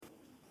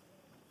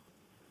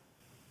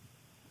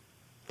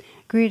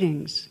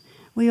Greetings.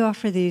 We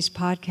offer these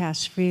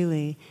podcasts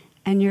freely,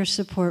 and your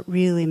support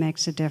really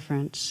makes a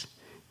difference.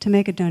 To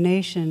make a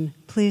donation,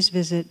 please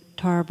visit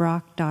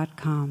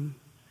tarabrach.com.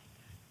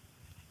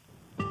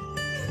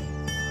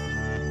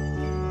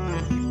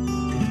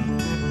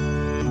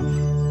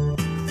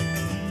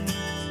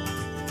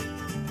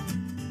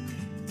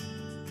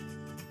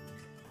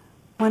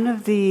 One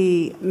of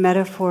the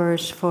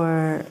metaphors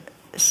for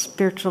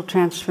spiritual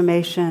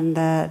transformation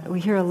that we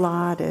hear a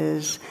lot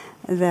is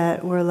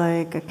that we're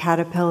like a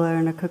caterpillar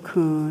in a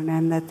cocoon,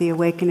 and that the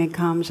awakening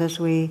comes as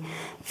we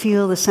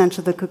feel the sense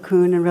of the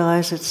cocoon and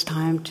realize it's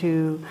time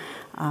to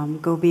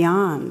go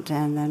beyond,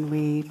 and then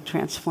we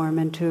transform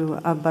into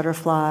a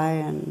butterfly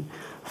and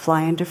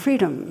fly into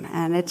freedom.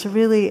 And it's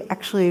really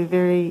actually a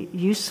very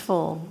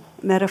useful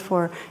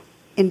metaphor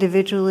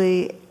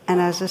individually and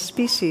as a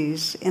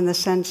species, in the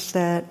sense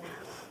that,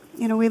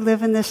 you know, we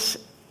live in this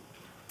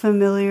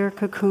familiar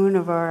cocoon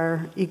of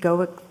our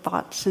egoic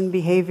thoughts and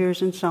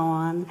behaviors and so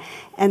on,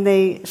 and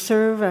they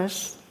serve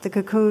us, the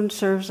cocoon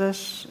serves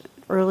us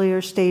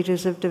earlier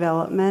stages of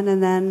development,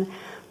 and then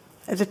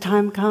the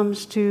time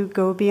comes to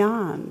go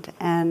beyond.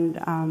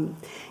 And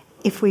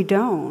if we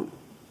don't,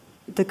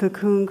 the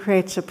cocoon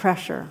creates a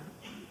pressure,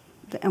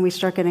 and we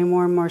start getting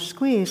more and more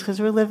squeezed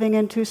because we're living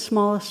in too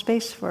small a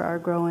space for our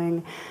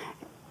growing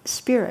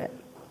spirit.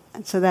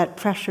 And so that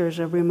pressure is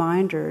a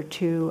reminder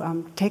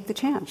to take the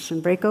chance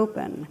and break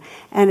open.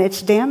 And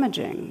it's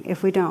damaging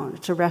if we don't.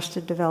 It's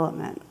arrested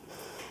development.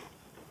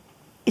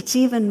 It's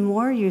even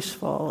more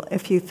useful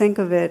if you think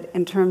of it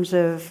in terms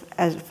of,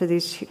 as for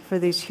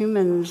these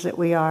humans that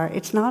we are,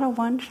 it's not a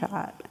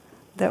one-shot,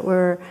 that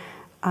we're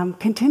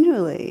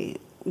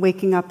continually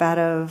waking up out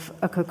of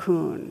a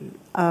cocoon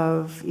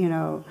of,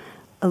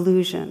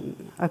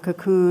 illusion, a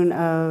cocoon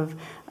of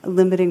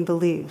limiting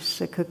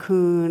beliefs, a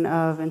cocoon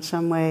of, in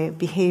some way,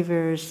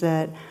 behaviors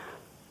that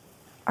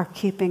are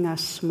keeping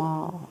us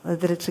small,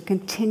 that it's a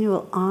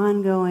continual,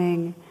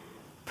 ongoing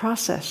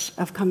process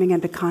of coming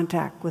into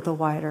contact with a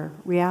wider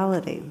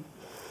reality.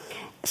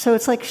 So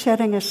it's like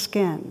shedding a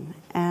skin,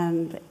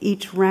 and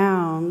each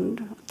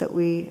round that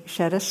we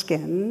shed a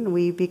skin,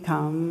 we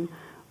become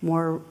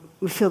more,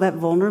 we feel that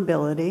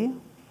vulnerability.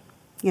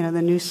 The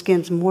new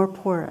skin's more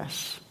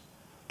porous,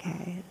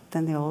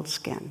 than the old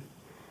skin.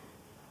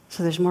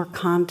 So there's more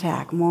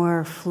contact,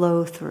 more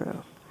flow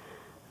through,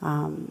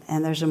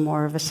 and there's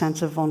more of a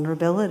sense of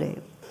vulnerability.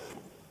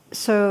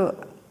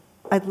 So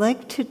I'd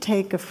like to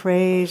take a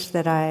phrase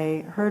that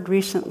I heard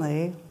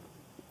recently,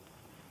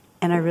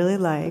 and I really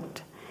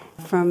liked,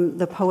 from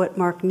the poet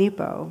Mark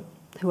Nepo,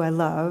 who I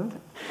love,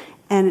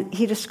 and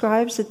he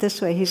describes it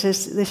this way. He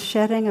says, this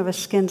shedding of a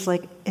skin's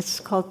like,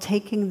 it's called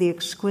taking the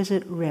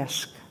exquisite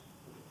risk.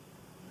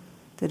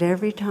 That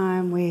every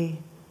time we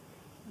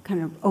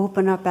kind of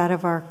open up out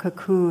of our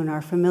cocoon,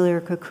 our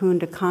familiar cocoon,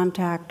 to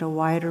contact a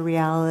wider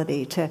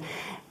reality, to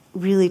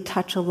really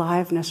touch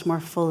aliveness more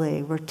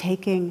fully, we're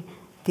taking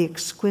the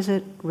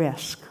exquisite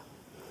risk.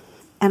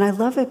 And I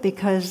love it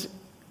because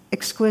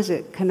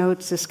exquisite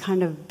connotes this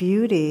kind of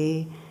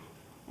beauty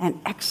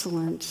and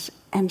excellence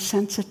and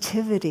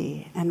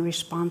sensitivity and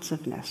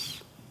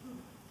responsiveness.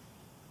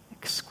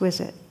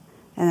 Exquisite.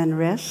 And then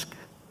risk,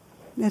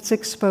 it's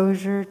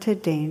exposure to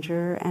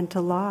danger and to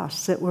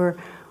loss, that we're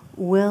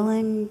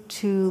willing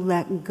to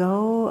let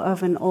go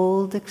of an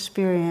old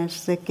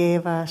experience that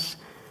gave us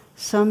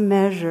some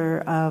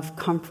measure of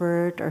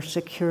comfort or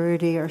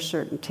security or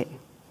certainty,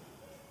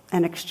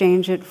 and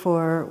exchange it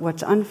for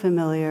what's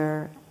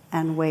unfamiliar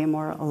and way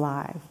more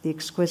alive, the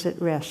exquisite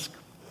risk.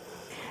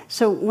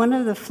 So one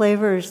of the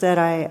flavors that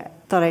I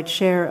thought I'd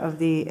share of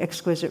the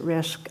exquisite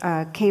risk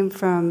came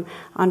from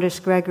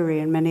Andres Gregory,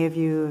 and many of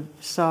you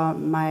saw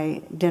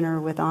my dinner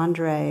with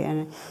Andre,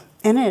 and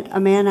in it, a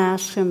man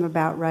asks him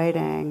about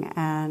writing,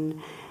 and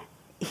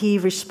he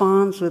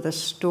responds with a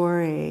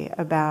story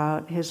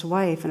about his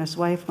wife. And his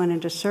wife went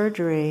into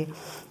surgery,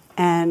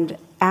 and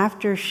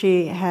after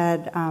she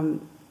had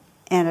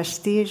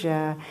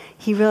anesthesia,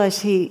 he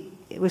realized he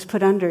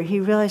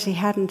realized he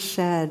hadn't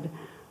said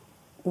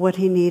what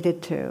he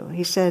needed to.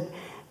 He said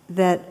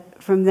that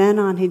from then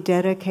on, he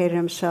dedicated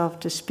himself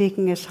to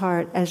speaking his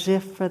heart as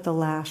if for the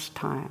last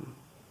time.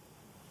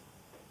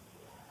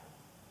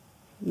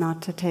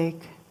 Not to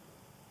take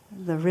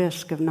the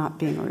risk of not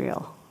being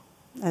real,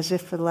 as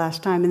if for the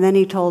last time. And then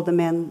he told the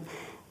man,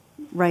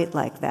 write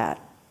like that.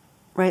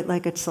 Write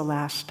like it's the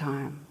last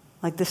time.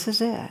 Like this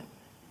is it.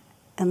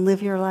 And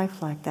live your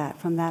life like that,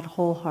 from that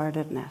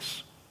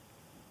wholeheartedness.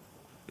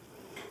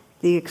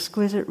 The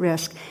exquisite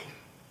risk.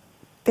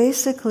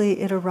 Basically,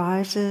 it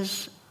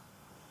arises,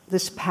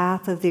 this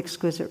path of the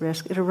exquisite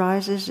risk, it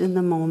arises in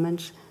the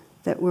moments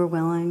that we're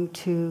willing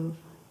to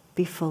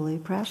be fully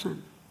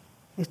present.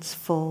 It's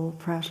full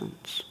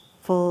presence.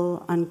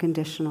 Full,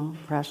 unconditional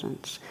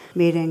presence,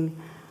 meeting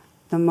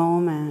the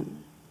moment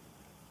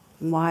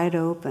wide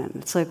open.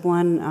 It's like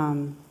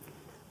one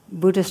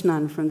Buddhist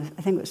nun from,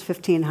 I think it was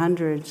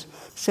 1500s,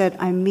 said,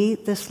 I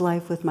meet this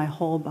life with my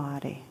whole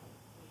body.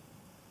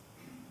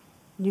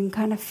 And you can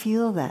kind of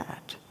feel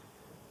that,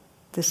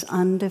 this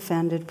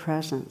undefended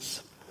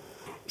presence.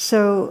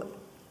 So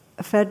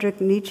Friedrich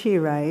Nietzsche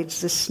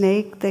writes, "The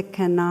snake that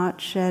cannot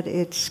shed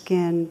its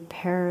skin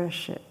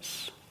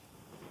perishes."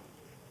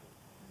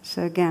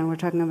 So again, we're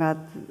talking about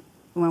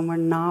when we're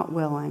not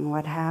willing,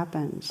 what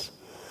happens.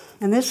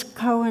 And this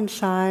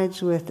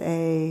coincides with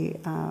a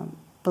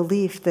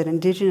belief that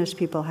indigenous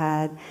people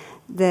had,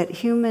 that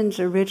humans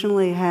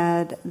originally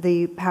had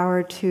the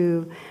power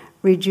to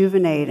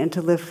rejuvenate and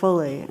to live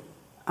fully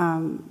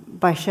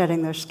by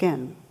shedding their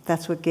skin.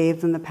 That's what gave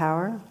them the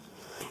power.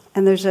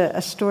 And there's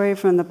a story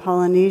from the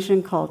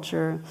Polynesian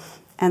culture,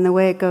 and the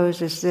way it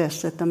goes is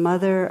this, that the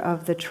mother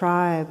of the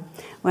tribe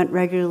went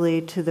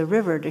regularly to the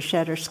river to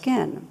shed her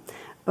skin.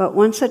 But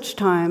one such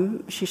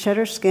time, she shed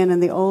her skin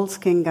and the old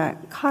skin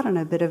got caught on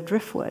a bit of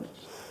driftwood.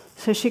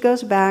 So she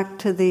goes back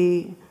to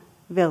the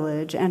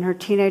village, and her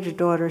teenage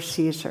daughter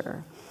sees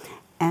her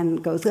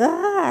and goes,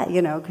 "Ah,"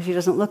 because she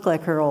doesn't look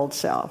like her old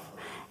self.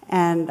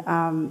 And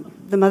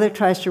the mother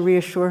tries to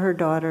reassure her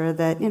daughter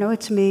that,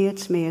 it's me,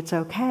 it's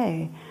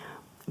okay.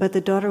 But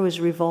the daughter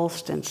was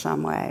revulsed in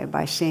some way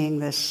by seeing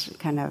this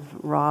kind of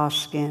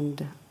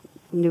raw-skinned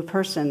new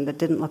person that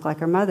didn't look like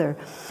her mother.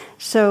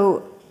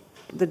 So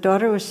the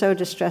daughter was so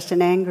distressed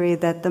and angry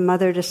that the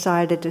mother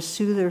decided to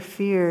soothe her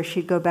fear.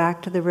 She'd go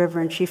back to the river,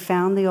 and she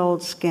found the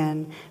old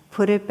skin,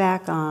 put it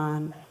back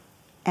on,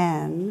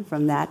 and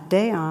from that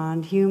day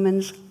on,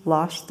 humans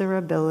lost their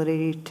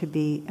ability to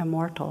be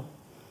immortal.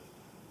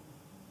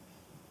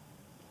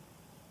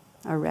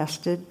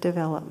 Arrested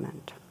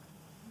development.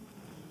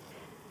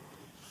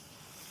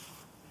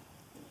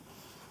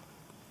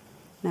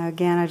 Now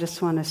again, I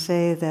just want to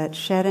say that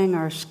shedding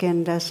our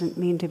skin doesn't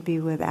mean to be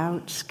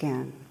without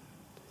skin.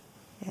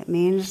 It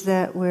means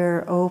that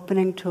we're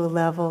opening to a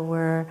level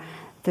where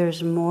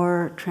there's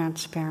more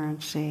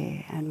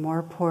transparency and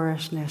more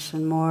porousness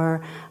and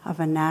more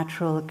of a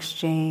natural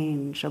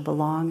exchange, a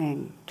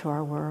belonging to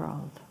our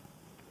world.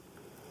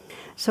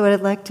 So what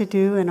I'd like to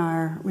do in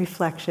our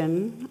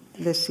reflection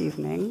this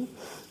evening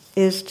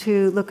is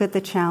to look at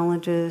the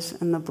challenges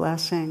and the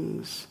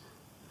blessings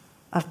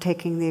of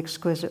taking the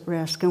exquisite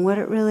risk and what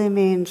it really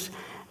means,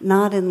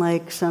 not in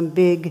like some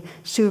big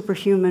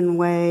superhuman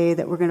way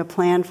that we're going to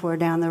plan for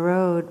down the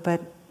road,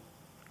 but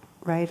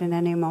right in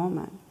any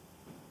moment.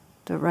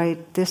 To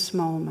right this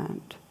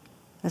moment,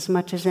 as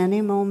much as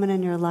any moment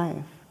in your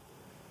life,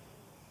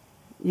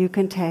 you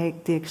can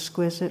take the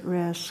exquisite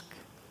risk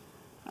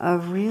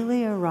of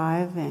really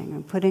arriving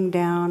and putting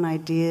down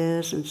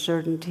ideas and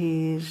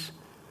certainties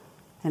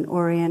and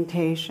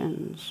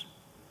orientations.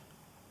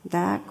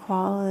 That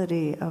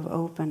quality of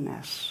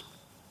openness.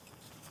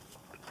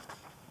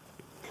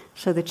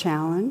 So the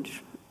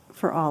challenge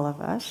for all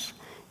of us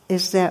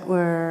is that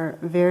we're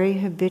very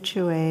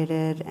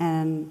habituated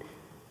and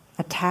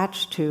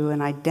attached to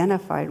and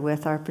identified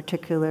with our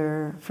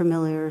particular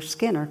familiar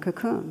skin or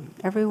cocoon.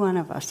 Every one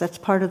of us. That's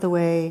part of the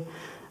way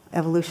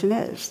evolution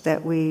is,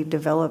 that we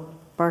develop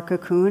our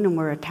cocoon and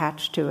we're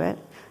attached to it,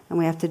 and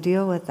we have to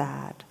deal with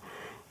that.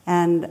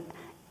 And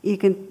you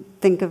can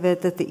think of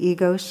it that the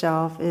ego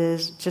self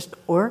is just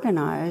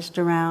organized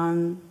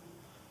around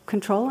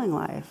controlling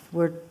life.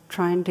 We're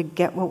trying to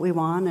get what we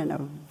want and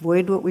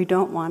avoid what we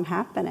don't want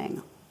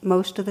happening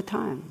most of the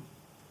time.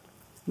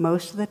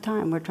 Most of the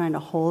time we're trying to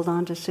hold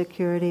on to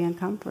security and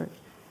comfort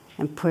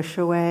and push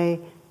away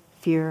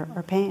fear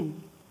or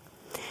pain.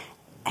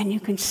 And you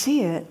can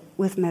see it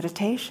with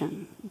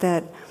meditation,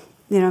 that,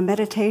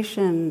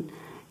 meditation,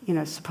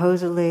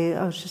 supposedly,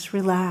 just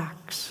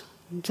relax,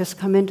 just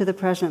come into the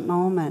present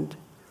moment.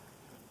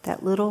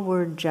 That little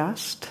word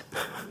just,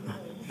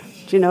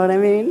 do you know what I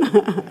mean?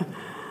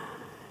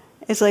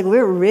 It's like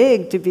we're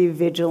rigged to be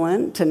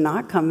vigilant, to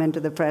not come into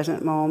the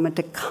present moment,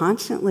 to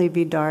constantly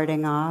be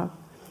darting off.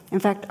 In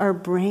fact, our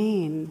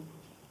brain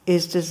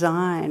is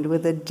designed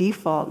with a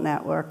default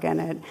network in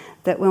it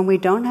that when we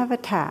don't have a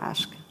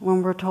task,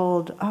 when we're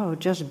told,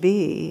 just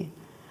be,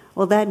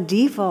 well, that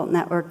default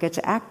network gets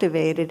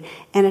activated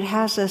and it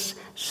has us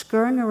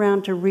scurrying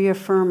around to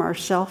reaffirm our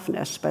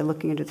selfness by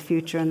looking into the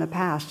future and the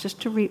past,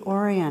 just to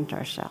reorient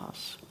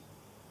ourselves.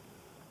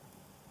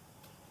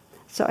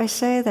 So I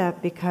say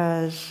that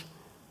because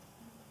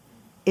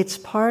it's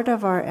part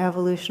of our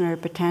evolutionary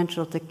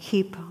potential to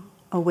keep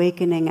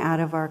awakening out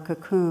of our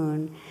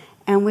cocoon,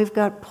 and we've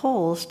got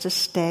poles to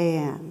stay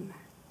in.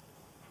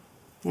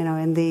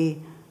 In the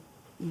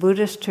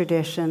Buddhist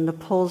tradition, the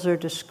poles are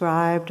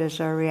described as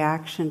our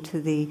reaction to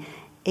the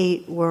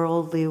 8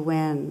 worldly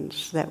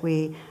winds, that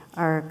we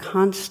are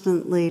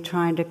constantly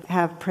trying to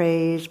have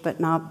praise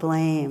but not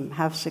blame,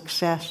 have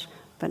success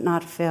but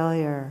not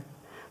failure,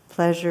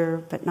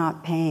 pleasure but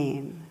not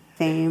pain,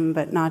 fame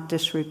but not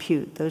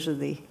disrepute. Those are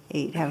the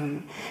 8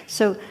 heavenly.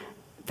 So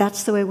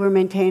that's the way we're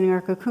maintaining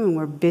our cocoon.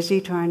 We're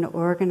busy trying to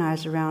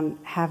organize around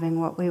having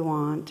what we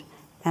want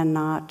and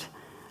not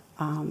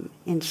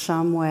in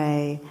some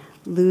way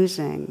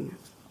losing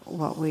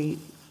what we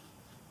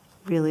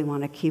really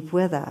want to keep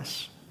with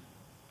us.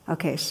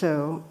 Okay,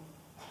 so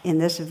in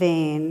this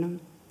vein,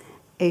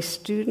 a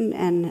student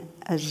and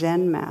a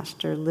Zen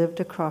master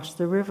lived across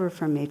the river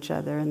from each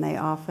other, and they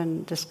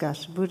often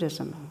discussed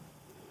Buddhism.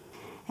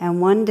 And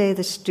one day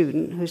the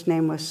student, whose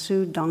name was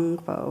Su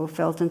Dongpo,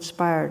 felt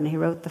inspired, and he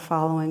wrote the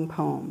following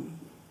poem.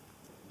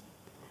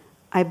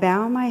 I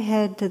bow my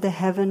head to the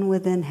heaven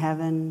within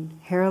heaven,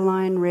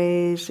 hairline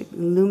rays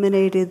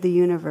illuminated the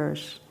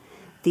universe.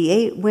 The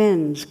 8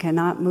 winds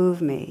cannot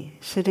move me,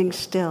 sitting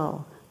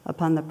still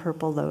upon the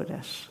purple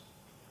lotus.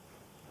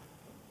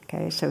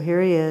 Okay, so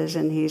here he is,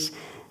 and he's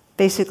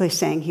basically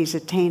saying he's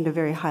attained a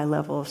very high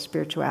level of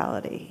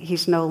spirituality.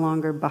 He's no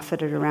longer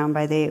buffeted around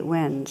by the 8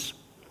 winds.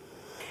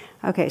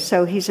 Okay,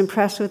 so he's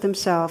impressed with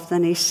himself,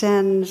 then he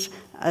sends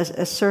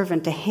a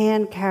servant to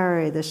hand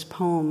carry this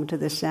poem to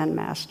the Zen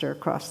master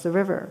across the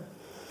river.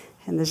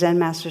 And the Zen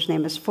master's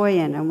name is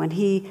Foyin, and when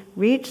he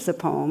reads the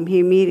poem, he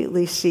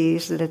immediately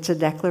sees that it's a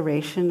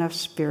declaration of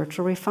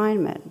spiritual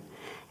refinement.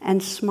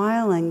 And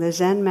smiling, the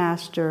Zen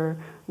master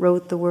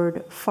wrote the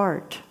word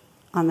fart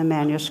on the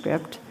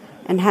manuscript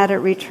and had it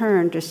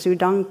returned to Su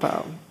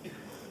Dongpo.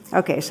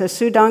 Okay, so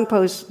Su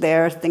Dongpo's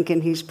there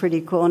thinking he's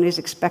pretty cool, and he's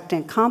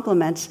expecting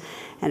compliments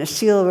and a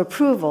seal of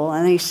approval,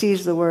 and he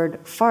sees the word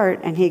fart,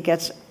 and he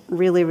gets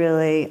really,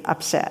 really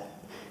upset.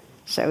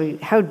 So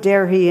how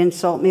dare he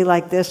insult me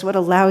like this? What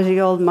a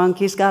lousy old monk.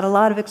 He's got a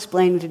lot of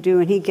explaining to do,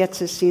 and he gets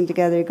his scene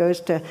together. He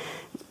goes to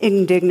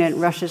indignant,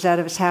 rushes out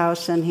of his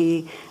house, and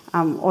he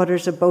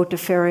orders a boat to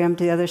ferry him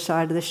to the other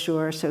side of the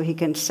shore so he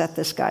can set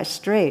this guy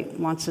straight,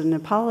 wants an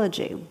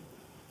apology.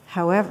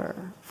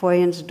 However,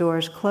 Foyin's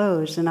doors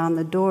closed, and on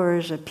the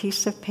doors a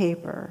piece of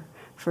paper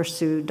for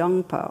Su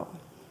Dongpo.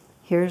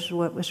 Here's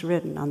what was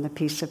written on the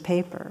piece of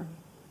paper.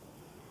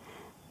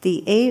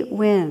 The 8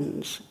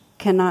 winds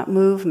cannot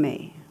move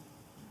me.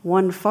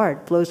 One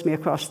fart blows me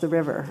across the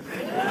river.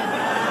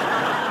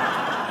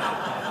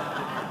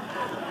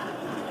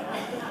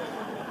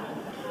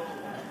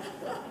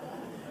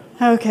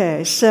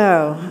 Okay,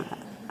 so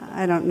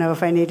I don't know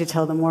if I need to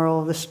tell the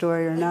moral of the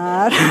story or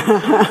not.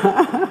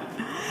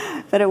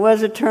 But it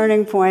was a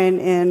turning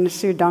point in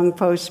Su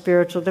Dongpo's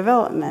spiritual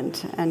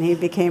development, and he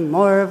became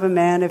more of a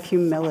man of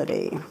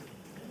humility.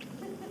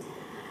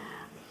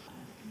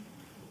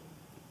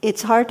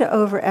 It's hard to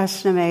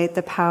overestimate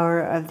the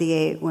power of the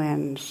 8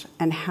 winds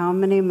and how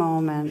many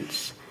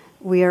moments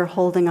we are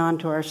holding on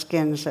to our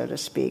skin, so to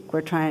speak.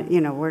 We're trying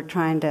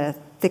to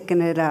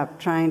thicken it up,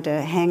 trying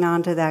to hang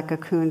on to that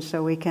cocoon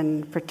so we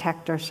can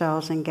protect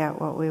ourselves and get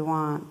what we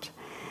want.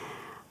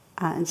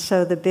 And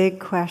so the big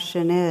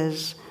question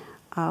is,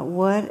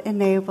 what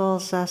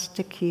enables us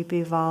to keep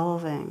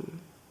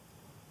evolving,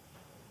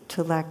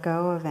 to let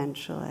go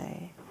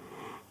eventually?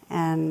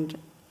 And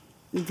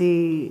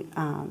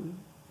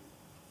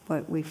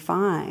what we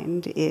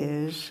find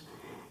is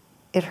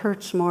it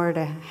hurts more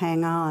to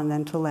hang on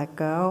than to let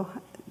go,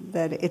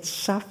 that it's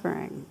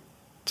suffering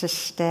to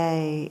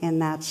stay in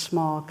that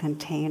small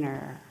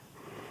container.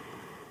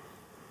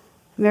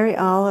 Mary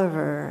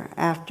Oliver,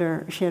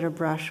 after she had a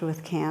brush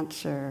with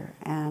cancer,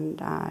 and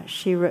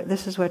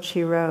this is what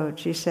she wrote.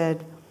 She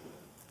said,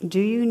 "Do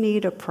you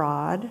need a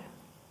prod?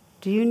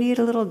 Do you need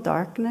a little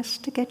darkness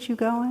to get you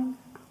going?"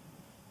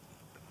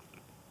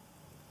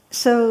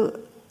 So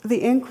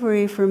the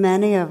inquiry for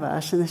many of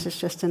us, and this is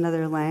just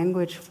another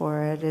language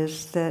for it,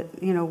 is that,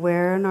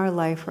 where in our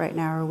life right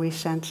now are we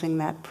sensing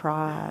that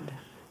prod?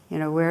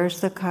 Where's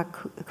the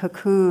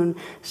cocoon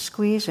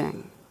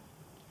squeezing?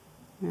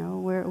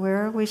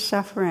 Where are we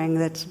suffering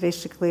that's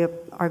basically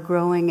our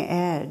growing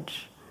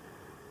edge?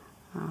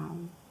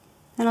 And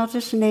I'll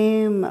just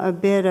name a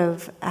bit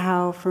of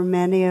how, for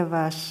many of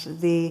us,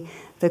 the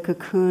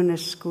cocoon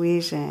is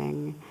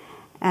squeezing.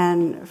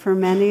 And for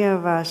many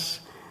of us,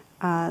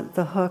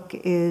 the hook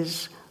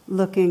is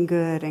looking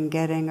good and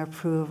getting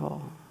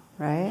approval,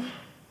 right?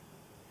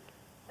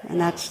 And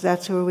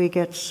that's where we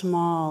get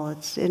small.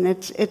 It's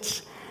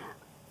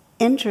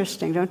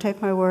interesting. Don't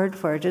take my word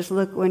for it. Just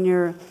look when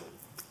you're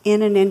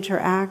in an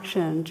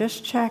interaction.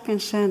 Just check and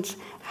sense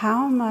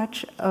how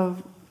much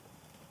of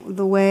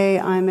the way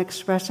I'm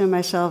expressing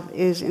myself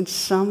is in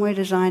some way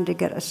designed to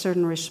get a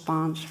certain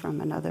response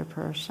from another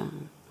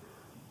person.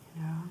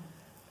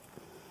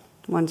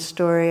 One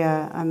story,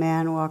 a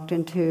man walked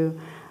into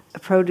a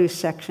produce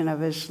section of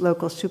his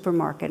local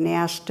supermarket and he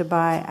asked to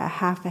buy a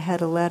half a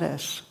head of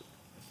lettuce.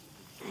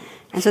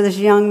 And so this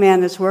young man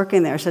that's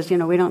working there says,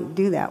 we don't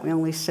do that. We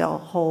only sell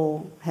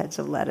whole heads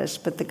of lettuce.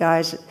 But the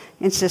guy's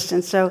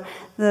insistent. So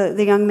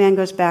the young man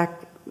goes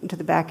back to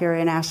the back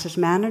area and asks his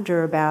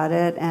manager about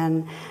it.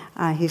 And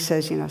he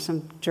says,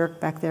 some jerk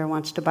back there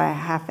wants to buy a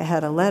half a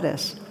head of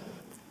lettuce.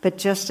 But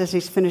just as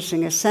he's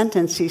finishing his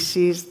sentence, he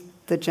sees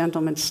the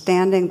gentleman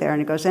standing there,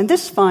 and he goes, and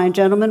this fine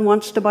gentleman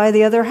wants to buy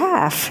the other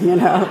half,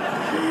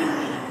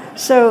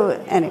 So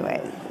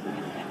anyway,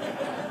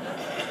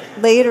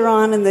 later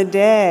on in the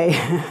day,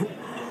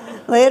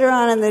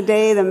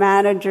 the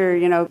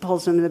manager,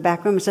 pulls him in the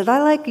back room and says,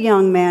 I like a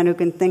young man who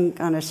can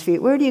think on his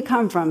feet. Where do you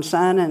come from,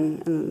 son?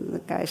 And the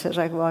guy says,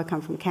 well, I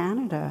come from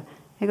Canada.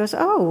 He goes,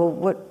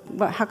 oh,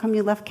 well, how come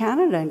you left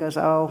Canada? And he goes,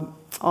 oh,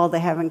 all they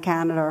have in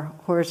Canada are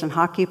horse and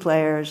hockey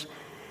players.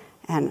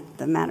 And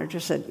the manager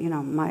said,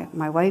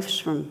 my wife's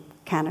from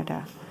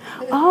Canada.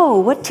 Oh,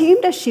 what team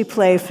does she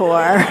play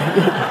for?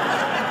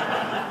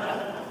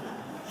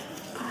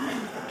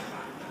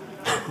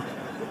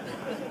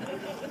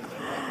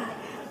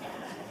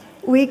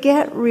 We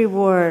get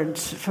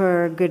rewards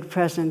for good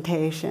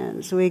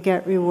presentations. We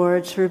get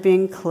rewards for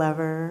being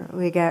clever.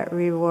 We get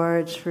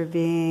rewards for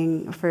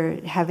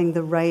having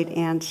the right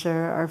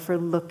answer, or for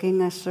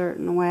looking a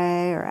certain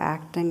way or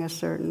acting a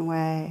certain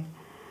way.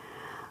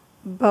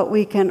 But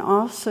we can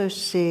also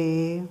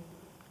see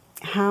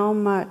how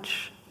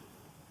much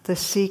the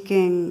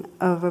seeking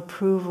of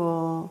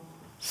approval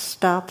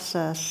stops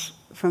us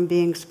from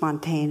being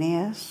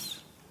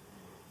spontaneous,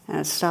 and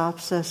it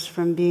stops us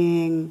from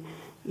being,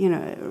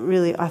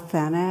 really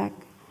authentic.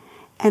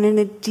 And in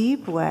a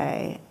deep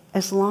way,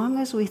 as long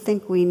as we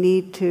think we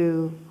need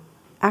to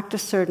act a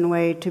certain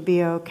way to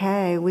be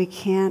okay, we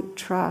can't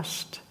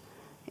trust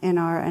in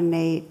our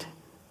innate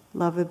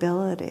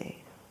lovability.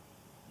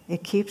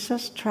 It keeps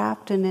us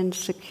trapped in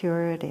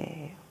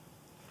insecurity.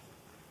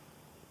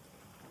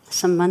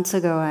 Some months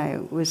ago, I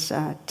was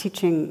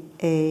teaching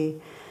a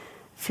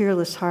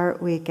Fearless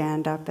Heart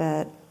weekend up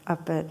at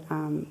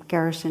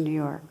Garrison, New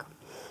York.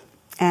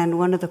 And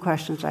one of the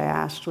questions I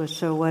asked was,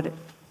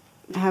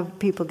 have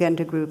people get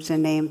into groups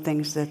and name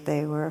things that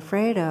they were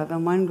afraid of.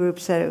 And one group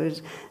said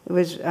it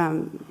was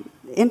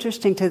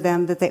interesting to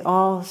them that they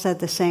all said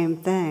the same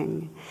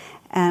thing.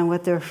 And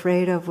what they're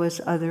afraid of was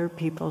other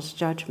people's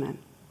judgment.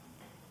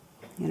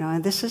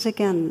 And this is,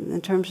 again,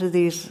 in terms of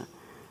these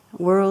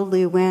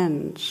worldly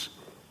winds,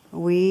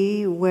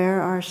 we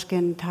wear our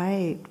skin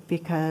tight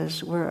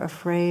because we're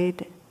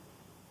afraid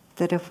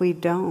that if we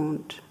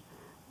don't,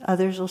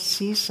 others will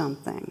see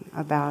something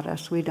about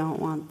us we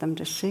don't want them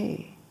to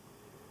see.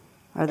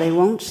 Or they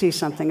won't see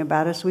something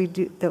about us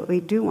that we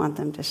do want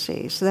them to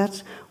see. So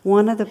that's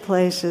one of the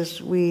places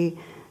we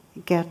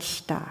get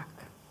stuck.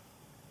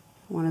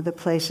 One of the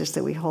places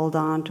that we hold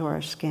on to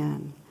our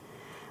skin.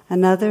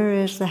 Another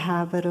is the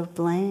habit of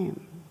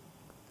blame.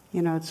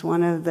 It's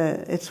one of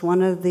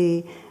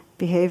the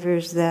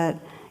behaviors that,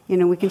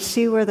 we can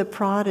see where the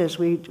prod is.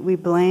 We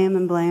blame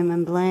and blame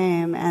and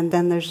blame, and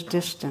then there's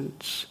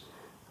distance.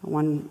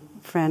 One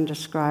friend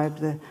described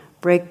the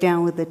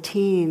breakdown with the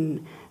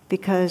teen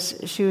because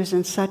she was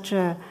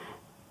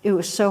it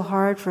was so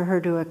hard for her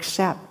to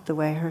accept the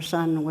way her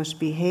son was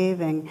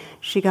behaving.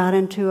 She got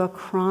into a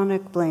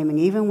chronic blaming.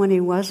 Even when he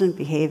wasn't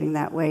behaving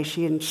that way,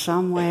 she in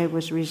some way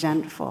was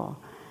resentful.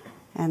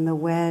 And the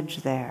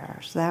wedge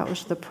there. So that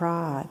was the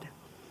prod.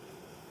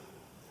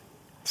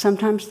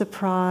 Sometimes the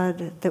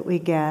prod that we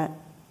get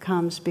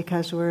comes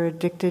because we're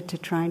addicted to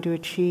trying to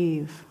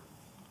achieve.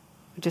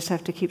 We just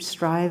have to keep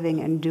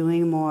striving and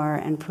doing more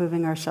and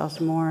proving ourselves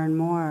more and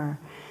more.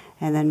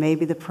 And then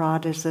maybe the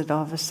prod is that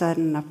all of a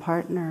sudden a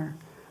partner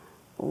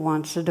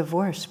wants a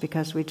divorce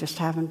because we just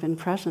haven't been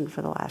present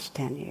for the last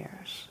 10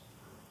 years.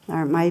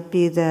 Or it might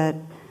be that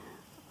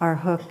our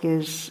hook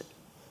is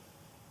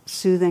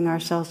soothing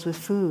ourselves with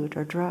food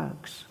or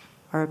drugs,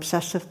 or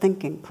obsessive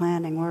thinking,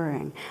 planning,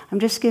 worrying. I'm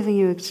just giving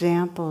you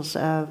examples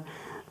of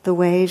the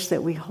ways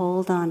that we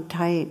hold on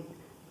tight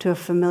to a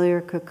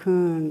familiar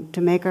cocoon to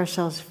make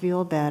ourselves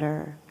feel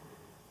better,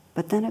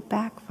 but then it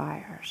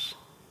backfires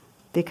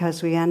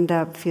because we end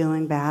up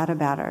feeling bad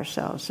about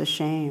ourselves,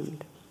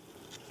 ashamed.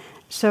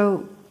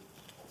 So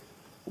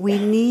we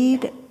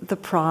need the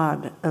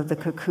prod of the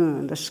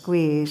cocoon, the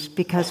squeeze,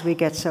 because we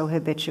get so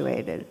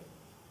habituated.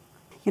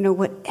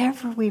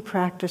 Whatever we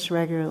practice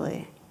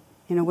regularly,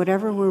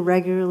 whatever we're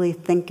regularly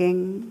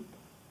thinking,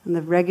 and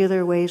the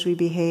regular ways we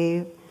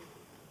behave,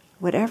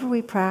 whatever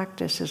we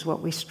practice is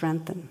what we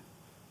strengthen.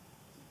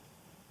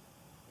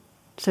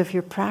 So if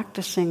you're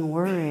practicing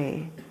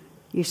worry,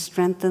 you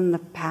strengthen the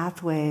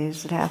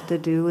pathways that have to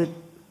do with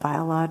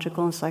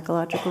biological and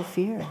psychological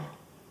fear.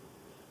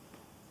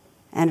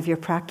 And if you're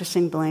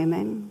practicing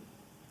blaming,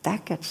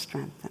 that gets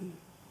strengthened.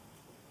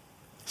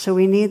 So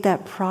we need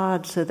that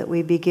prod so that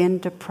we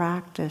begin to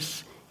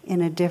practice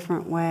in a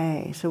different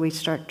way, so we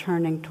start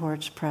turning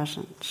towards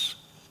presence.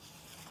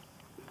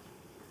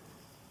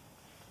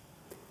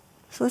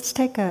 So let's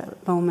take a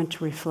moment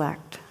to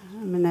reflect.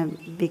 I'm going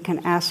to be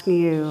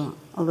asking you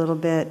a little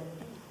bit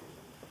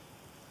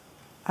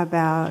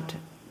about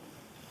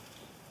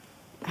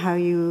how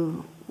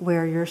you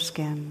wear your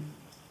skin,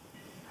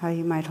 how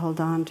you might hold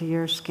on to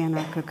your skin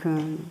or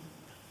cocoon.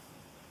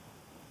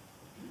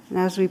 And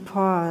as we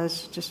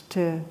pause, just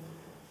to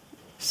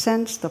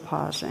sense the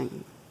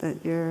pausing,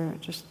 that you're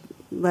just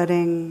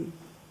letting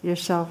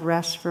yourself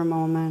rest for a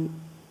moment,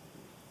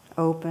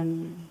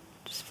 open,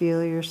 just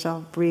feel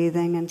yourself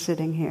breathing and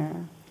sitting here.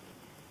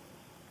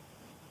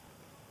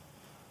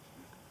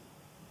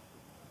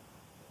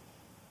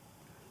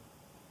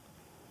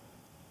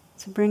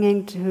 So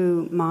bringing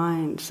to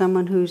mind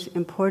someone who's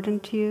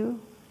important to you,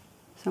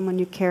 someone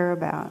you care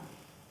about.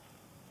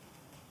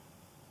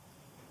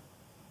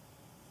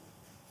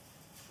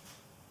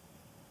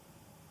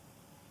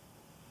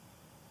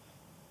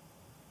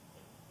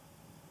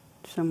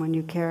 Someone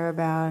you care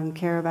about and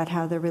care about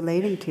how they're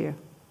relating to you.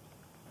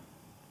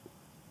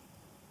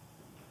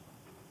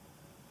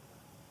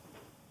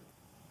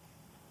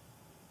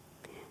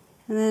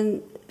 And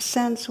then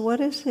sense, what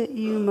is it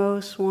you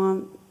most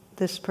want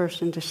this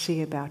person to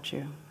see about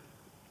you?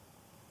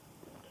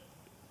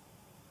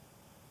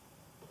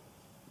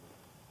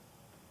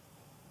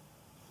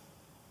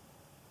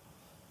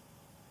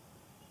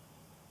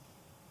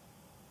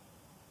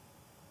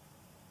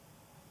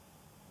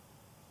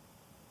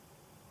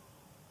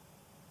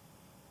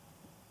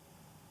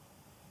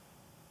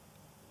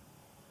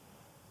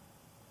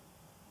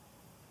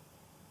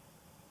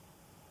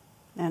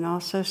 and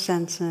also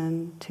sense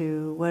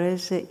into what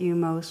is it you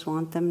most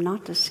want them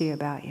not to see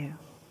about you.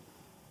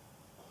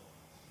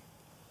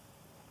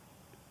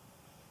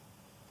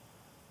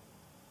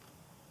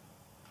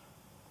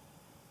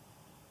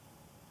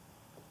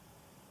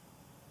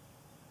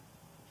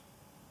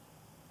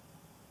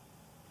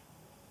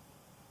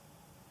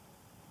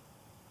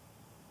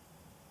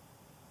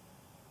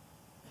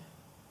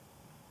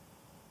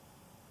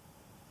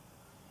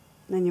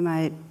 Then you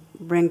might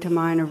bring to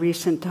mind a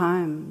recent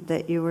time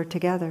that you were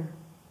together.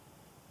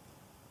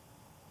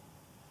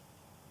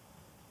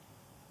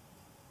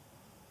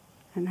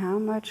 And how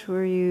much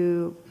were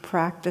you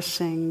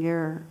practicing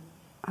your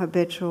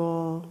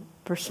habitual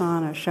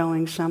persona,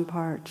 showing some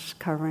parts,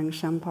 covering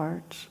some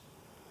parts?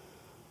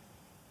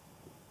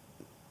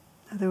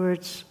 In other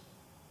words,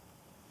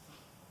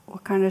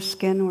 what kind of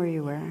skin were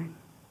you wearing?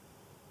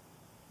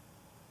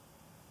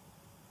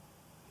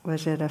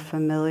 Was it a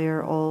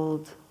familiar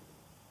old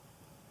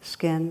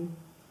skin,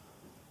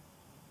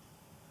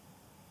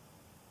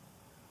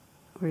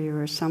 where you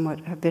were somewhat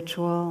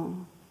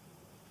habitual?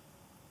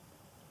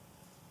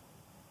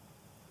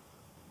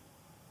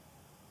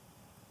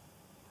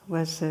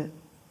 Was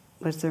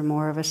there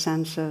more of a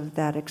sense of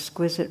that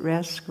exquisite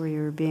risk where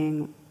you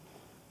were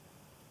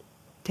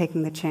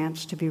taking the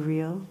chance to be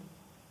real?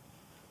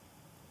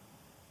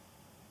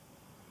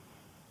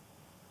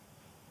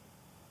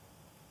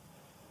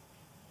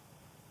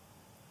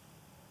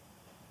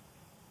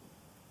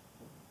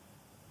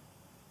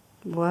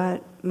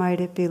 What might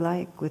it be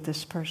like with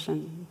this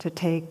person to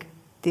take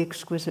the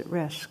exquisite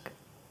risk,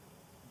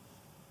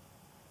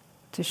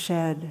 to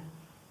shed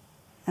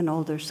an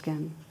older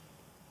skin,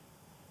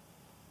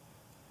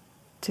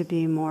 to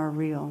be more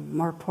real,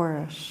 more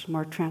porous,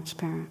 more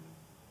transparent?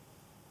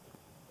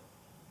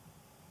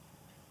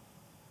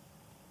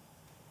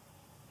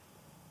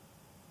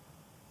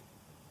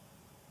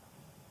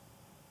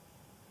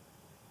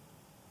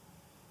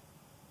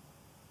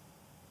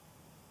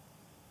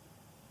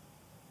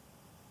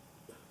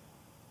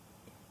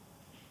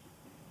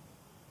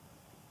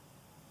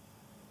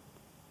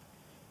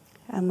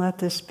 And let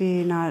this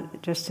be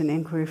not just an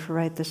inquiry for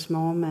right this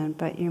moment,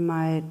 but you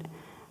might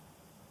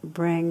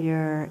bring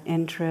your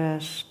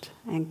interest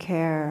and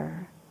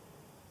care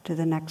to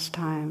the next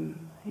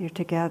time you're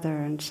together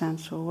and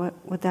sense, well, what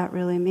would that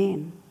really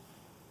mean?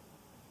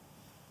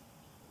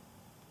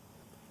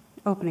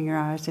 Opening your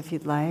eyes if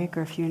you'd like,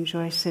 or if you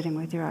enjoy sitting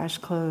with your eyes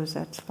closed,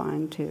 that's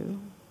fine too.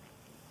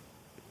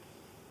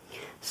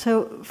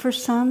 So for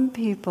some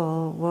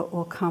people, what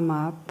will come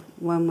up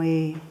when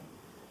we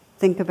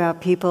think about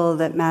people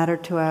that matter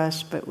to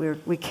us, but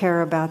we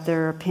care about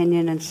their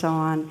opinion and so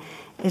on,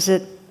 is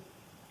it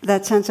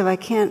that sense of I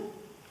can't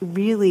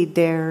really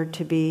dare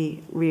to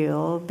be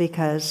real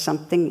because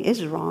something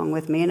is wrong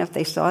with me, and if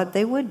they saw it,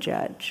 they would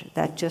judge.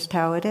 That's just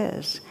how it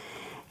is.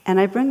 And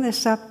I bring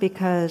this up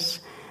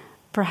because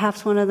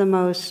perhaps one of the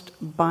most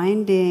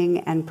binding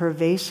and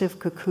pervasive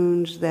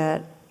cocoons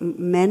that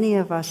many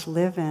of us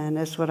live in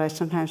is what I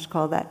sometimes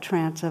call that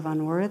trance of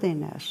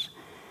unworthiness,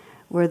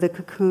 where the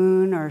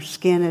cocoon or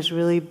skin is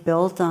really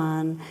built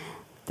on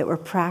that we're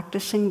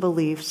practicing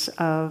beliefs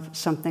of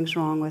something's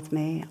wrong with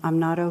me, I'm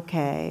not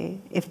okay,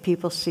 if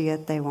people see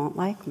it, they won't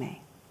like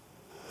me.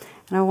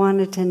 And I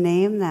wanted to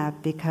name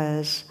that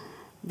because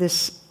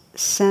this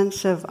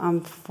sense of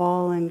I'm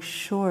falling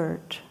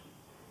short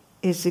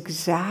is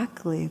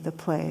exactly the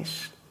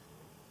place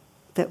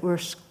that we're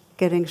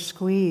getting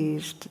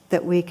squeezed,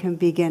 that we can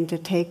begin to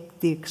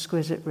take the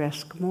exquisite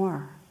risk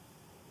more.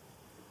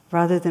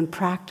 Rather than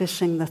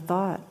practicing the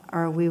thought,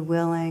 are we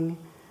willing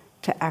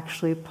to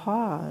actually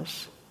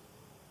pause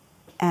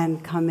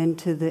and come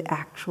into the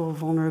actual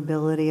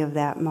vulnerability of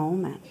that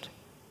moment?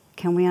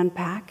 Can we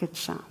unpack it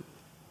some?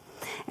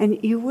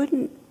 And you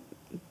wouldn't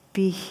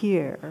be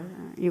here,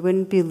 you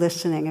wouldn't be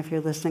listening if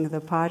you're listening to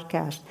the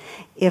podcast,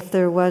 if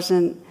there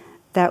wasn't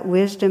that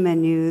wisdom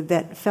in you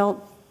that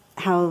felt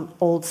how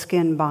old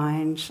skin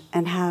binds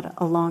and had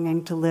a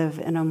longing to live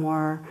in a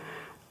more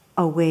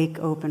awake,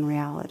 open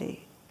reality.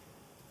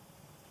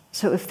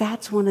 So if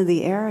that's one of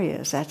the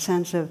areas, that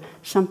sense of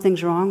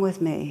something's wrong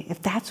with me,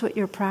 if that's what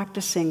you're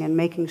practicing and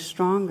making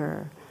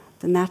stronger,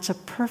 then that's a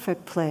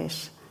perfect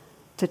place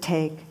to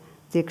take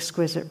the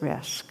exquisite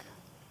risk.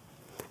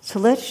 So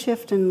let's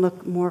shift and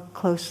look more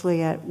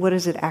closely at what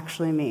does it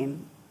actually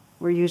mean.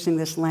 We're using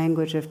this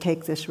language of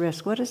take this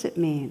risk. What does it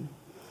mean?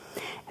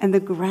 And the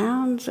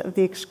grounds of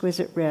the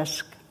exquisite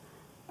risk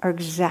are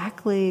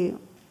exactly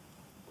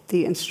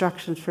the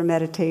instructions for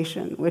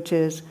meditation, which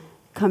is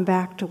come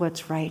back to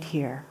what's right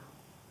here.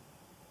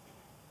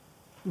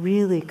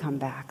 Really come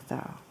back,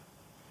 though.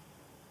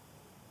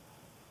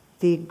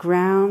 The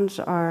grounds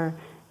are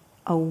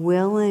a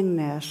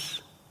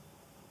willingness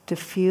to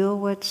feel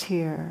what's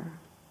here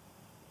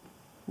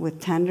with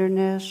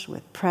tenderness,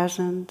 with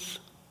presence,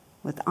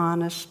 with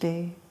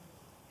honesty,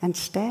 and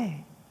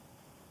stay.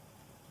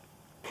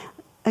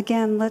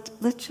 Again,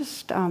 let's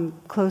just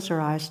close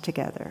our eyes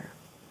together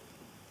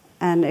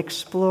and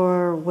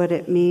explore what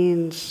it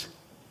means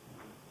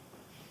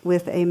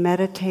with a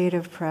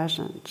meditative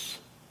presence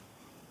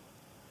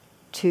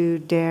to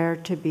dare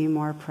to be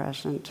more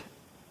present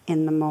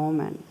in the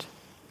moment.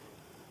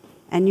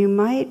 And you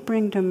might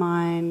bring to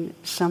mind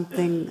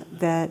something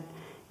that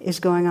is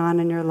going on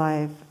in your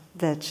life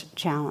that's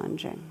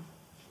challenging.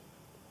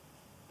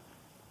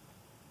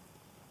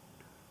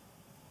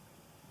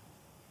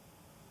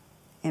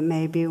 It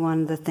may be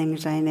one of the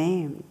things I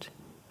named.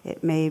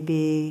 It may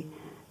be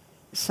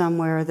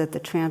somewhere that the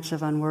trance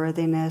of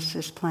unworthiness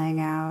is playing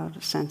out,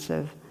 a sense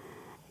of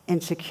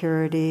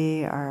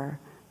insecurity or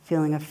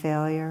feeling of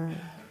failure.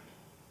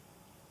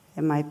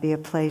 It might be a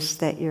place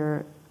that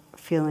you're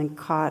feeling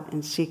caught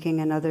in seeking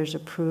another's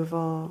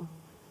approval.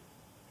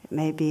 It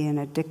may be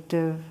an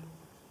addictive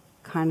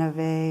kind of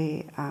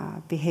a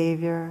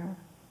behavior.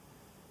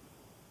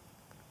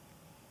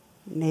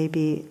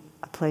 Maybe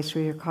a place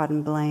where you're caught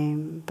in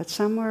blame, but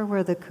somewhere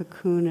where the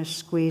cocoon is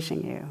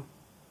squeezing you,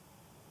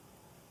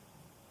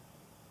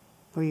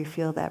 where you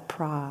feel that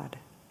prod.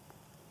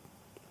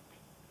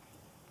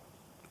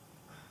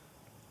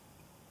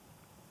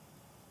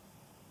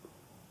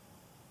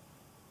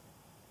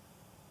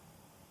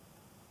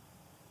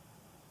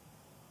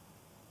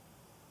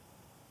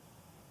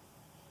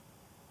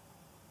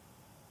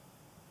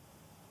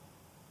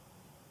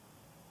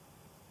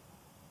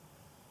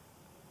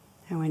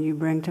 And when you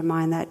bring to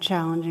mind that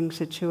challenging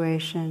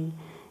situation,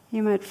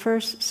 you might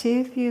first see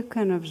if you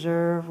can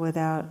observe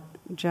without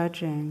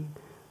judging,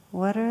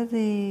 what are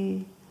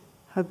the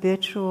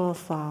habitual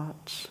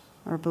thoughts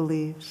or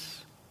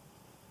beliefs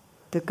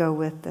that go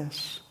with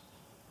this?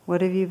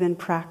 What have you been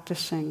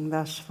practicing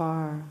thus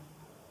far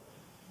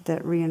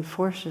that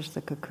reinforces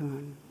the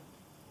cocoon?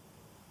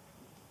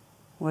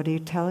 What do you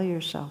tell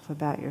yourself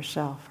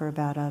or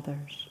about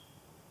others?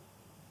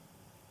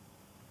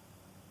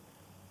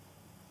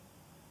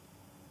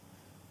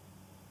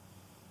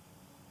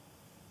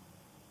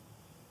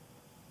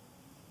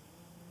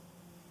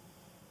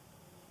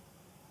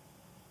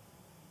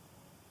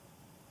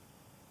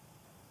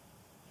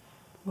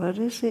 What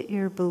is it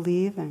you're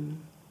believing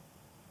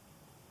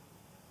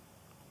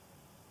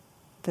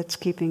that's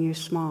keeping you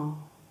small?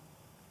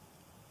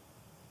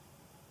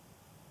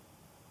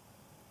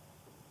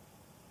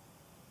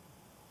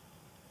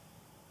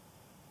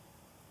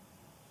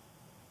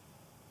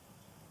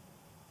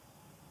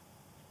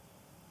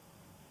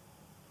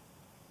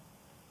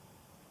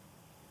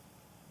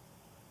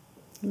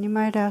 And you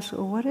might ask,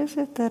 well, what is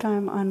it that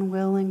I'm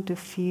unwilling to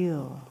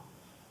feel?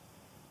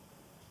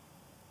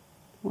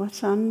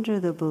 What's under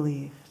the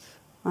beliefs,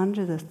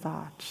 under the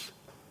thoughts,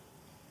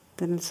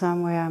 that in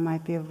some way I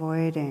might be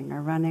avoiding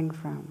or running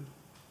from?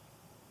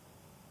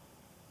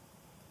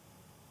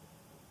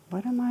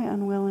 What am I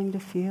unwilling to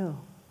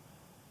feel?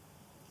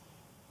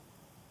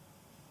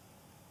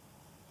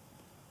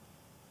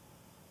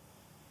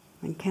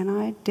 And can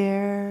I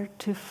dare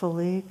to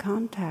fully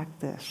contact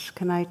this?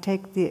 Can I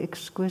take the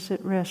exquisite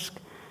risk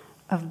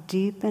of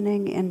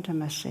deepening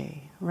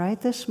intimacy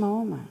right this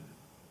moment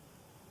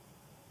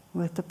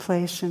with the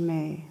place in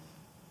me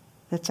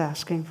that's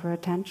asking for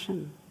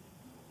attention?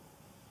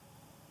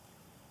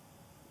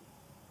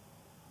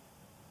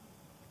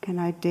 Can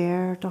I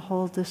dare to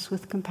hold this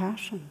with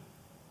compassion?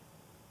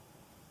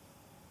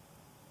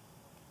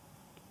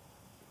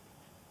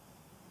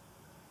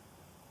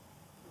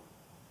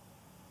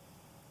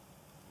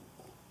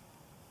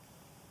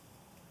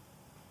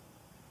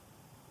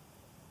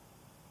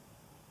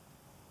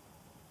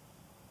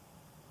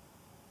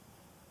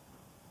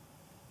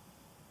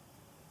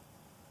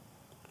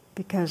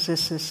 Because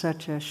this is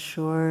such a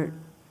short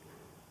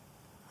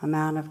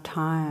amount of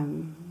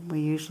time, we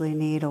usually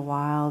need a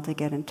while to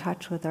get in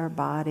touch with our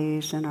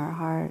bodies and our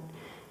heart.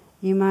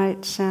 You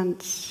might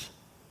sense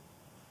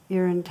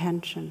your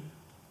intention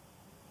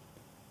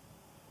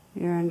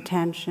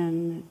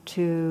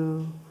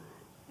to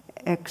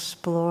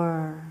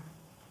explore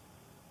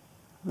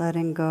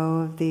letting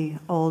go of the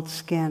old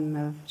skin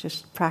of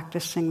just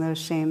practicing those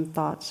same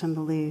thoughts and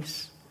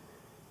beliefs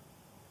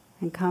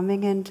and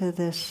coming into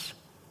this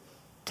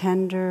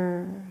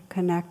tender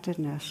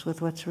connectedness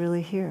with what's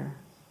really here.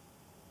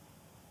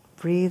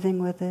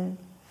 Breathing with it,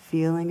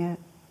 feeling it,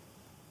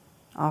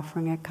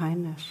 offering it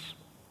kindness.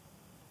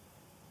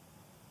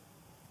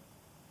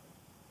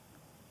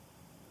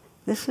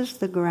 This is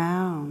the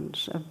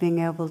grounds of being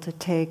able to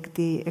take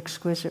the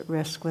exquisite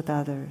risk with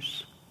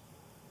others.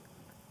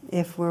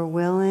 If we're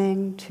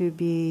willing to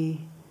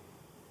be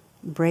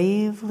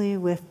bravely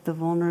with the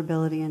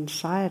vulnerability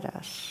inside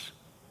us,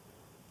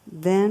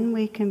 then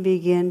we can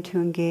begin to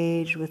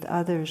engage with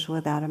others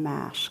without a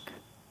mask.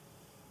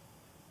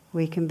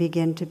 We can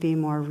begin to be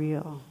more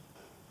real.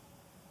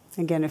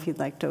 Again, if you'd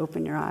like to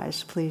open your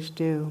eyes, please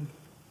do.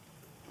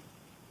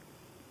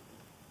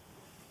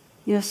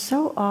 You know,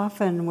 so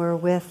often we're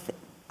with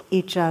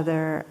each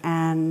other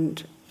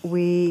and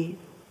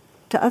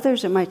to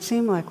others it might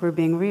seem like we're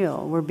being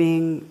real. We're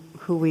being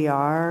who we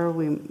are.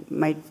 We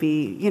might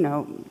be,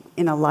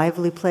 in a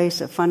lively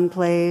place, a fun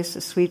place,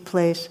 a sweet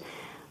place.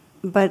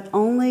 But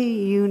only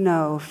you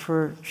know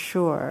for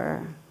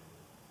sure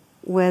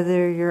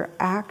whether you're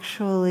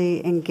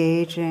actually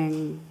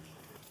engaging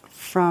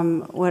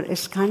from what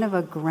is kind of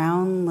a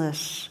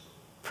groundless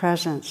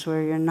presence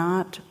where you're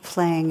not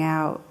playing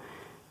out,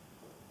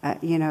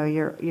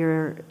 your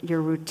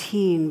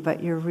routine,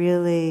 but you're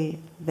really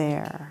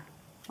there.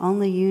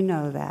 Only you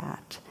know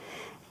that.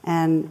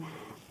 And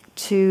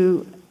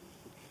to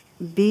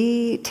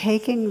be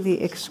taking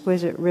the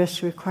exquisite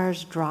risk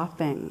requires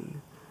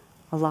dropping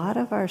a lot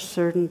of our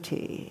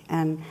certainty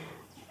and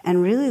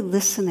really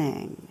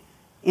listening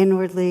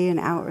inwardly and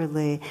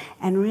outwardly,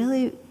 and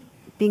really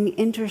being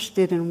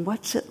interested in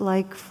what's it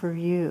like for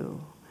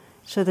you.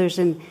 So there's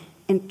an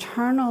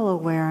internal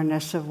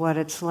awareness of what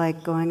it's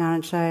like going on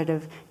inside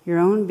of your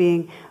own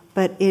being,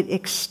 but it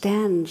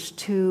extends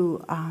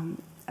to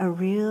a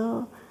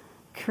real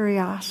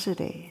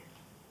curiosity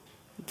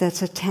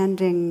that's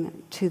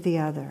attending to the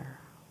other.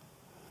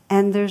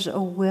 And there's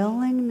a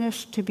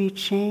willingness to be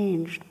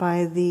changed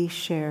by the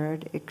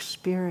shared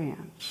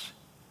experience.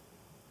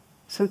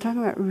 So I'm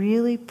talking about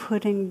really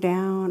putting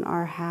down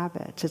our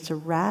habits. It's a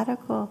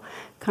radical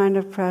kind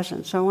of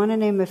presence. So I want to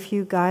name a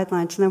few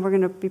guidelines, and then we're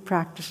going to be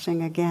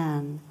practicing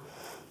again,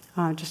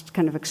 just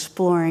kind of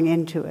exploring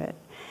into it.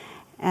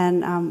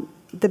 And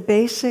the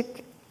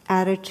basic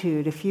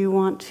attitude, if you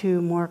want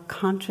to more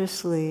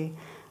consciously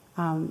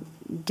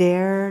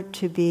dare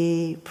to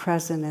be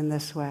present in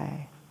this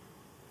way,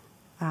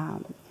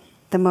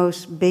 the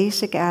most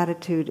basic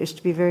attitude is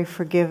to be very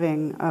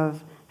forgiving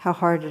of how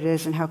hard it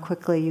is and how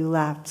quickly you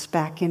lapse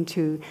back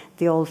into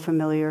the old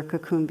familiar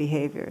cocoon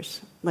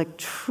behaviors. Like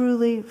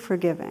truly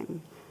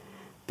forgiving.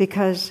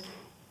 Because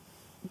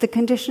the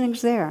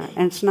conditioning's there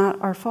and it's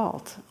not our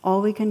fault.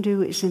 All we can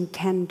do is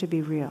intend to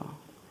be real.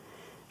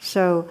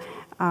 So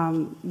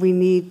we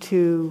need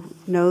to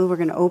know we're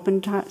going to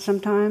open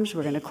sometimes,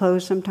 we're going to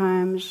close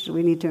sometimes,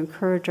 we need to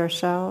encourage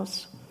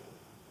ourselves.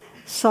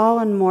 Saul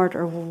and Mort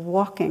are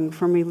walking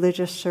from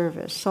religious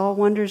service. Saul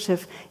wonders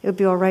if it would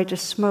be all right to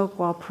smoke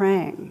while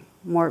praying.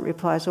 Mort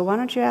replies, well, why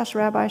don't you ask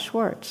Rabbi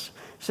Schwartz?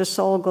 So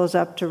Saul goes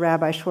up to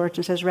Rabbi Schwartz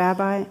and says,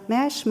 Rabbi, may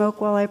I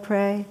smoke while I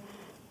pray?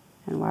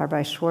 And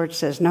Rabbi Schwartz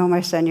says, no,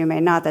 my son, you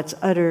may not. That's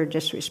utter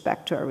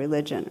disrespect to our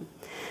religion.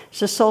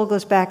 So Saul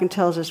goes back and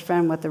tells his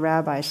friend what the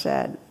rabbi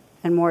said.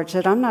 And Mort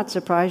said, I'm not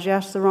surprised you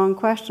asked the wrong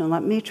question.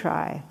 Let me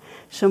try.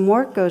 So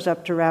Mort goes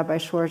up to Rabbi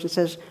Schwartz and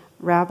says,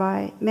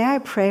 Rabbi, may I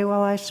pray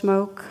while I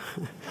smoke?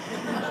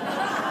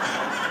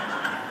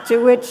 To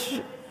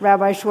which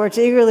Rabbi Schwartz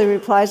eagerly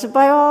replies,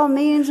 by all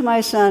means, my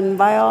son,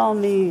 by all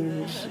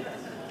means.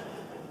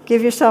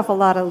 Give yourself a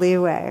lot of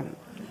leeway.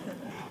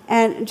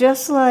 And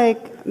just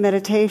like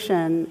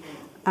meditation,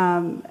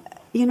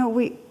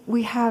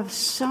 we have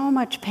so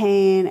much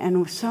pain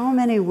and so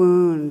many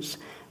wounds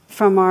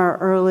from our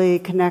early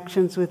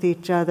connections with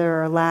each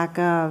other or lack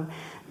of,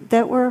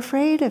 that we're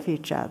afraid of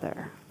each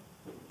other.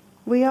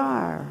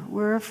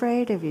 We're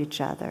afraid of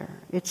each other.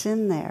 It's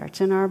in there, it's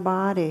in our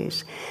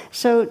bodies.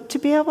 So to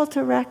be able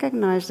to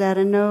recognize that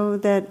and know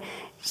that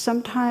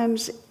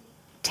sometimes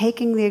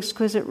taking the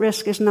exquisite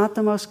risk is not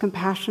the most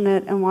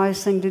compassionate and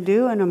wise thing to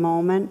do in a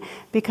moment,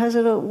 because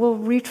we'll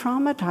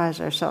re-traumatize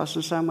ourselves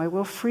in some way.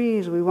 We'll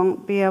freeze, we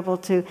won't be able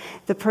to,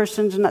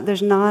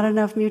 there's not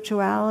enough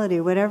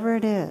mutuality, whatever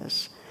it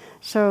is.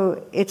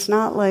 So it's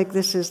not like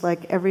this is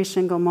like every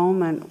single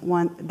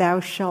moment, thou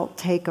shalt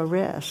take a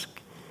risk.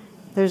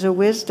 There's a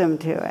wisdom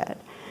to it.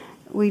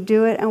 We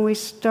do it and we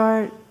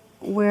start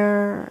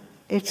where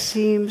it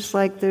seems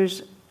like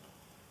there's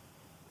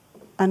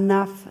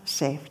enough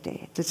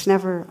safety. It's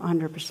never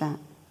 100%.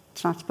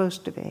 It's not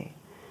supposed to be.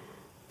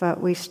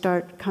 But we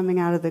start coming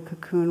out of the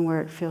cocoon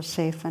where it feels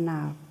safe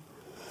enough.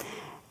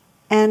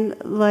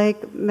 And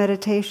like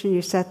meditation,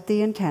 you set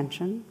the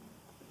intention,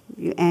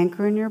 you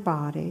anchor in your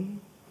body,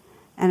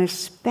 and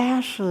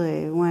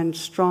especially when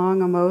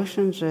strong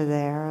emotions are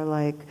there,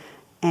 like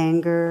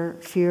anger,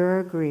 fear,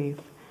 or grief,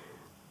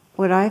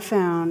 what I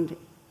found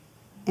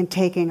in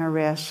taking a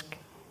risk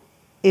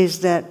is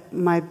that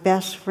my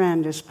best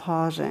friend is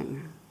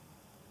pausing.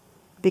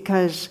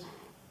 Because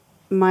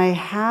my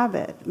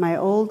habit, my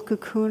old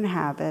cocoon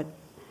habit,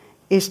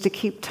 is to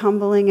keep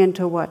tumbling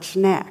into what's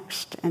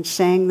next and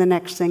saying the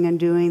next thing and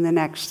doing the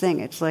next thing.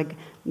 It's like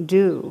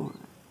do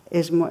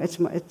is more.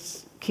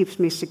 It keeps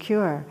me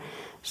secure.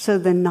 So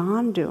the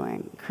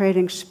non-doing,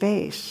 creating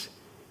space,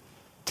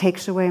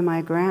 takes away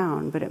my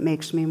ground, but it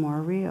makes me more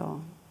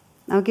real.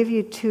 I'll give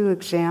you two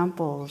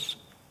examples.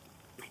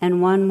 And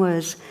one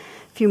was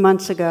a few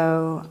months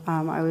ago,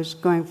 I was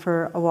going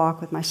for a walk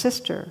with my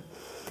sister.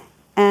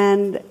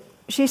 And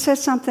she said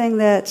something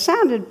that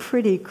sounded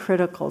pretty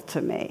critical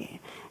to me.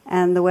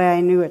 And the way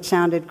I knew it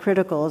sounded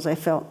critical is I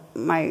felt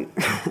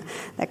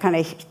that kind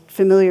of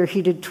familiar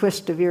heated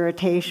twist of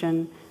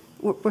irritation.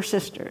 We're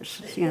sisters,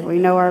 we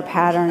know our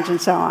patterns and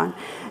so on.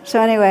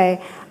 So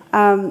anyway,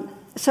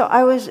 so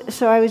I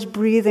was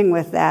breathing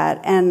with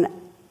that, and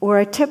where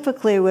I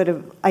typically would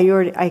have,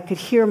 I could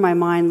hear my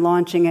mind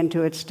launching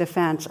into its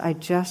defense. I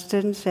just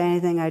didn't say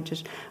anything. I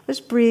just was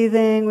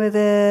breathing with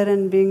it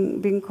and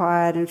being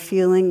quiet and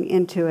feeling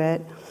into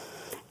it.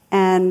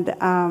 And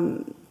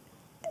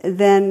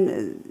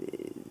then,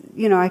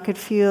 I could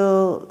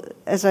feel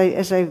as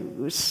I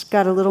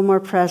got a little more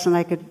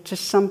present,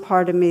 some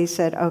part of me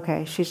said,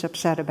 okay, she's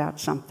upset about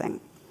something.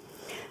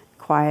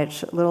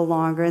 Quiet a little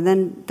longer,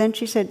 and then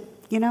she said,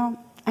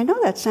 I know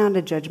that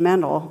sounded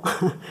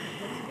judgmental.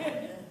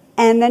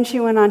 And then she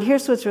went on,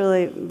 here's what's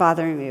really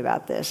bothering me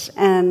about this.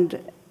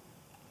 And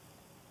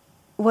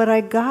what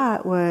I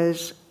got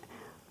was,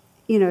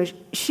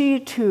 she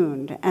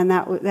attuned, and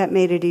that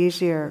made it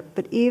easier.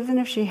 But even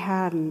if she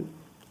hadn't,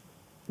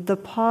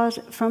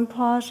 from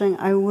pausing,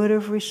 I would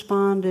have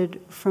responded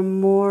from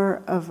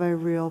more of a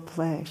real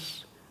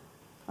place.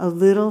 A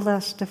little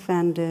less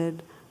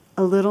defended,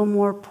 a little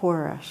more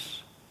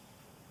porous.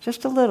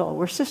 Just a little.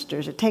 We're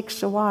sisters. It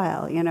takes a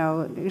while,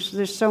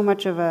 There's so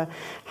much of a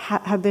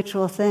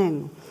habitual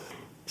thing.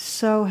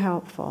 So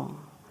helpful.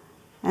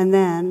 And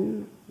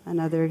then,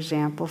 another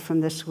example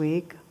from this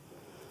week,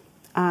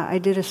 I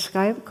did a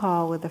Skype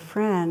call with a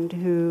friend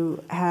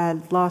who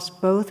had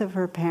lost both of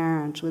her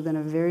parents within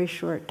a very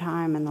short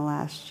time in the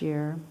last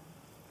year.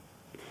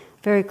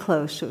 Very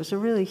close. It was a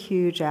really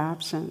huge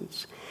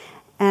absence.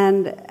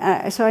 And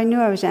so I knew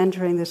I was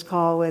entering this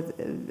call with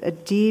a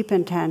deep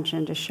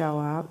intention to show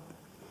up.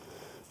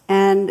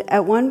 And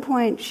at one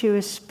point she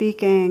was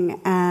speaking,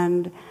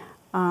 and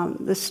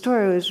the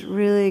story was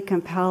really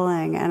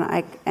compelling, and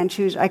I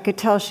could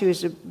tell she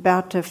was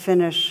about to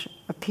finish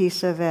a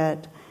piece of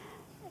it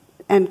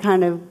and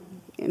kind of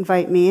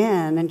invite me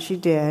in, and she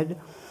did.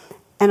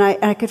 And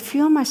I could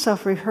feel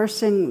myself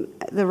rehearsing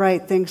the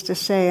right things to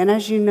say. And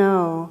as you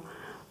know,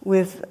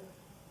 with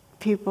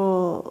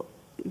people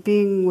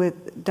being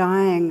with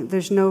dying,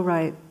 there's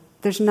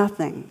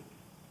nothing,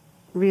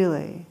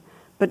 really.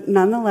 But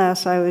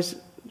nonetheless, I was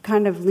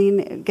kind of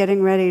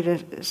getting ready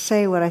to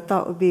say what I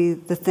thought would be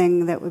the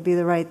thing that would be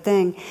the right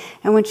thing.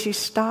 And when she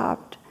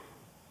stopped,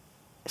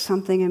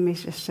 something in me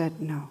just said,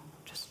 no,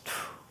 just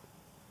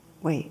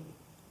wait.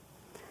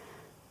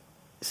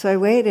 So I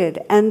waited,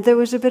 and there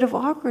was a bit of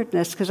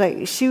awkwardness,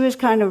 because she was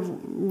kind of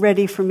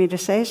ready for me to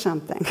say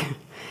something.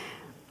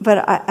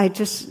 But I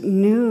just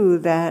knew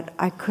that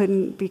I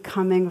couldn't be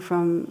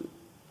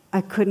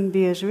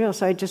as real.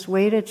 So I just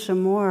waited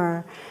some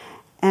more,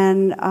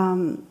 and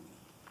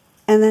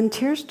then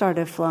tears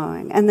started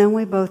flowing, and then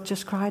we both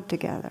just cried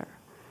together.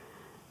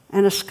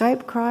 And a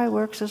Skype cry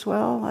works as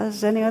well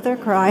as any other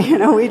cry.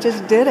 We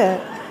just did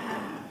it.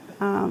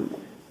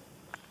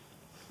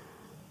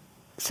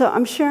 So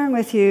I'm sharing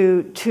with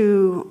you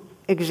 2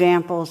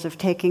 examples of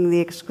taking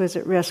the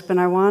exquisite risk, and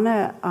I want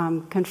to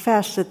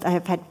confess that I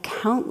have had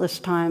countless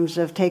times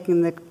of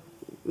taking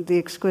the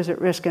exquisite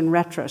risk in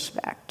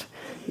retrospect.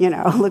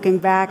 Looking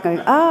back,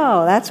 going,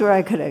 oh, that's where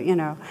I could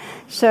have,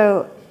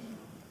 So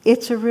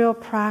it's a real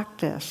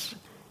practice,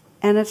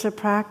 and it's a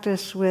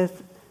practice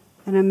with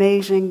an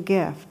amazing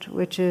gift,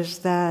 which is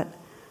that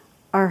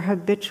our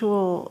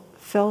habitual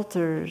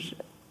filters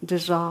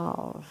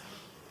dissolve,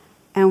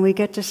 and we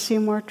get to see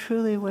more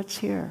truly what's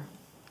here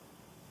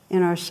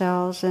in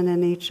ourselves and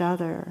in each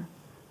other,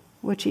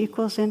 which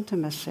equals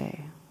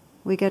intimacy.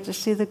 We get to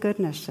see the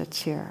goodness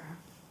that's here.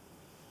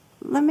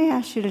 Let me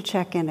ask you to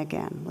check in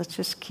again. Let's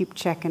just keep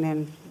checking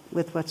in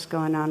with what's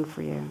going on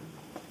for you.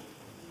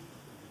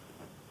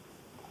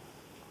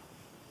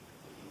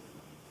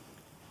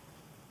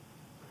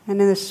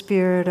 And in the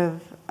spirit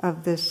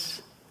of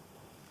this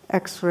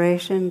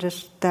exploration,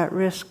 just that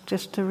risk,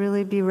 just to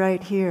really be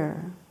right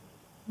here.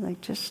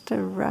 Like just to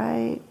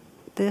right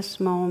this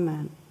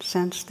moment,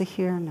 sense the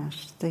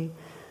here-ness, the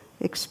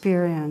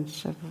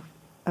experience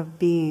of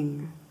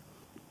being.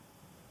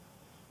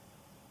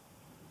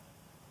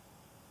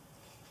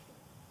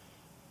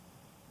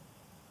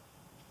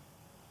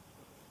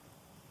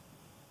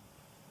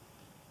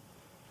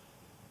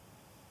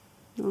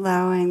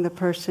 Allowing the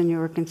person you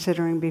were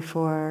considering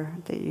before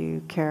that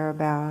you care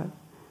about,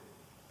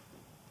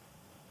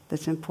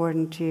 that's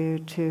important to you,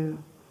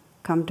 to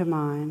come to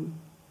mind.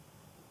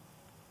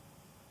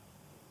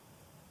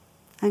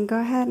 And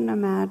go ahead and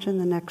imagine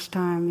the next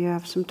time you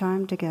have some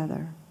time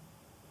together.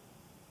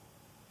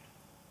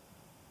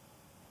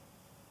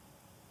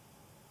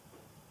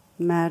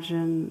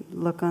 Imagine,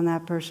 look on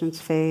that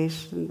person's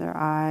face and their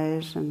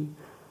eyes and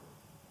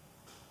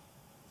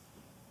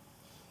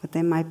what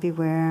they might be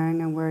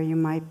wearing and where you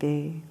might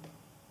be.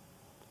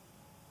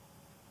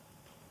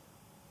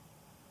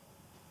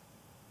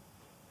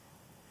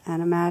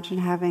 And imagine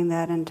having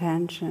that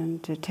intention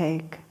to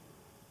take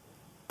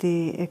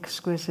the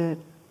exquisite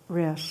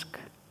risk,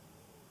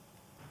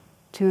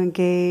 to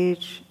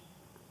engage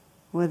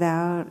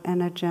without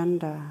an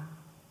agenda,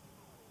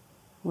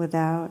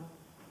 without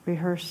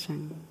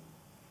rehearsing,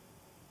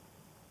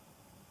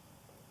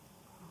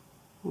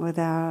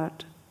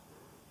 without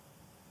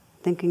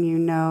thinking you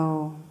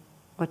know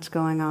what's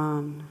going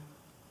on.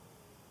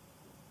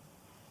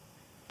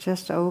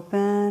 Just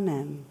open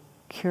and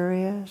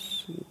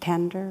curious and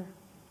tender.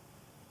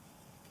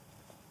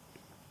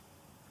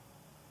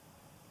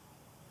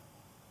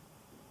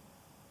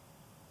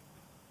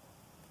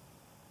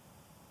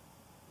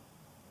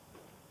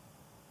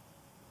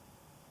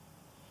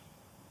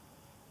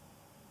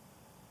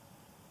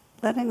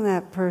 letting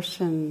that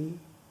person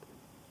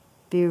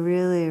be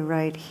really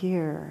right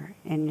here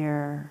in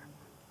your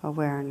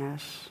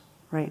awareness,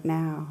 right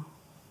now.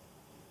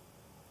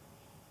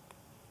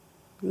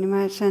 You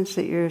might sense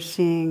that you're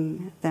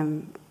seeing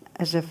them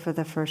as if for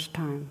the first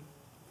time,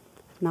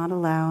 not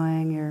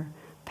allowing your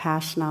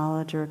past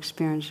knowledge or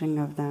experiencing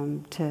of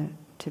them to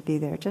be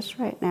there, just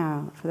right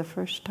now, for the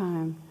first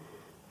time,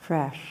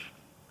 fresh.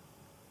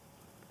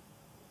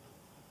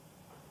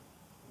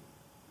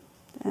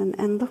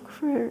 And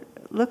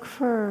look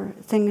for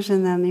things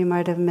in them you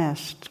might have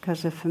missed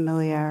because of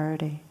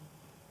familiarity.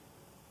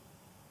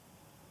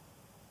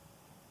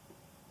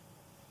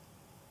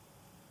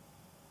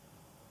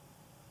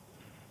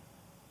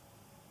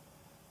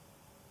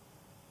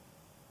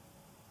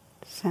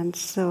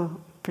 Sense the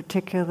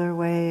particular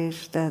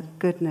ways that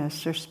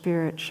goodness or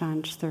spirit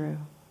shines through.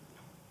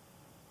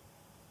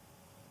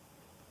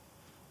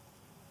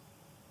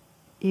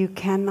 You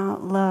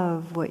cannot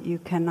love what you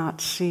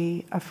cannot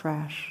see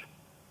afresh.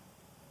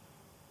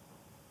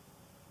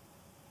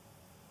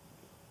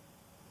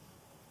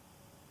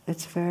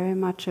 It's very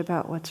much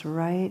about what's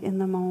right in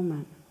the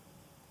moment.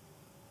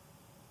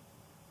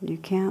 You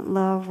can't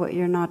love what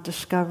you're not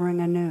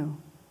discovering anew.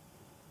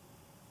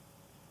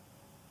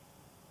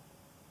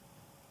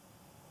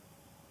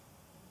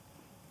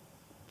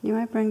 You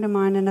might bring to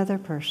mind another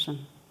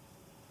person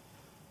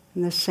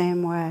in the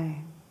same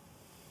way,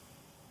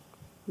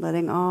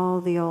 letting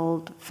all the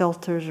old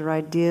filters or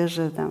ideas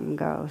of them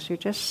go. So you're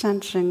just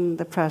sensing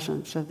the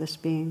presence of this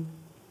being.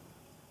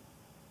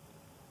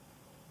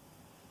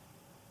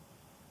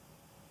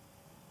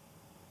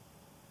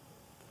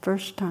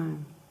 First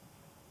time,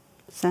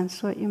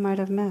 sense what you might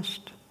have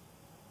missed.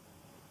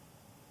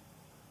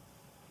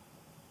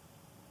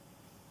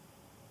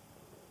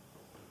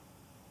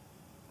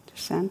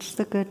 Sense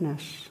the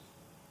goodness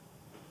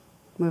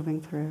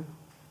moving through.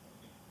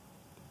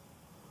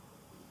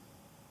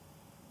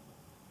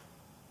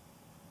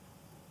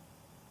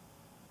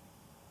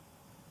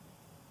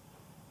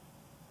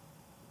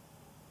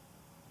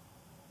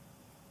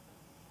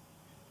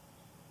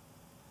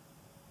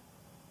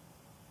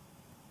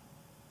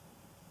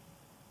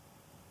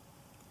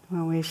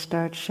 When we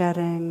start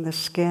shedding the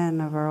skin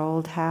of our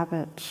old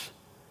habits,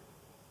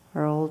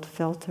 our old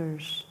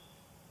filters,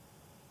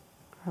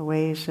 our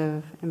ways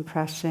of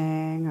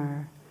impressing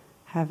or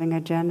having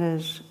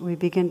agendas, we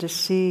begin to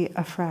see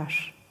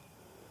afresh.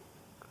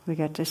 We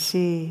get to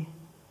see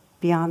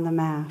beyond the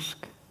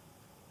mask.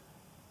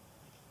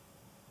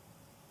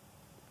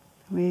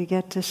 We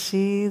get to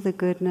see the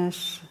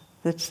goodness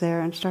that's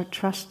there and start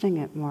trusting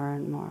it more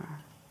and more.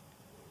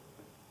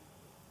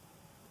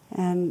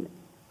 And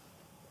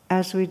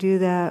as we do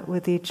that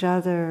with each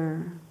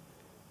other,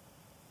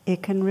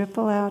 it can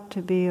ripple out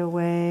to be a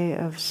way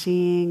of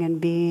seeing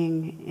and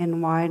being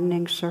in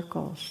widening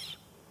circles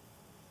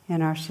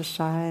in our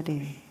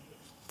society,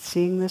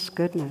 seeing this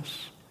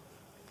goodness.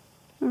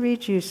 I'll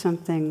read you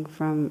something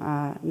from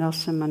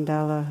Nelson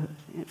Mandela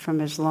from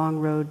his long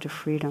road to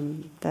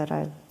freedom that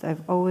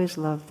I've always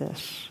loved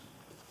this.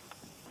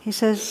 He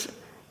says,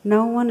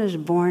 "No one is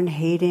born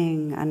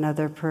hating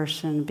another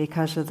person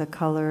because of the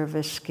color of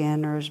his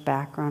skin or his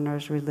background or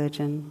his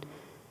religion.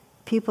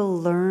 People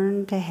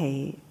learn to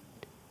hate.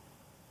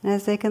 And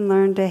as they can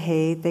learn to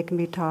hate, they can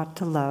be taught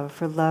to love,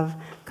 for love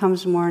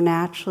comes more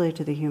naturally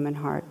to the human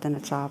heart than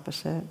its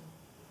opposite.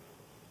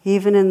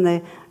 Even in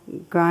the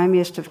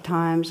grimiest of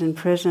times in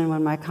prison,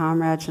 when my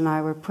comrades and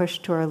I were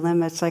pushed to our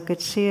limits, I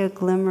could see a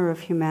glimmer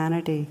of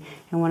humanity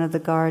in one of the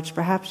guards,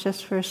 perhaps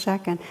just for a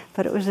second,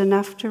 but it was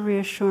enough to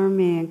reassure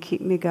me and keep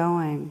me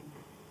going.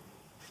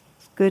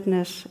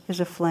 Goodness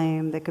is a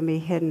flame that can be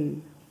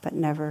hidden but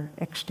never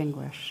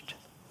extinguished."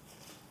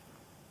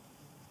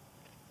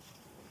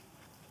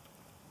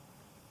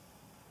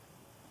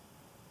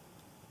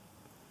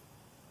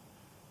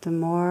 The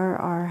more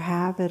our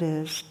habit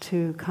is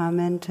to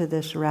come into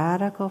this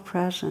radical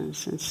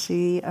presence and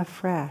see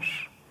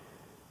afresh,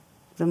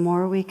 the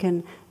more we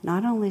can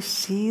not only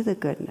see the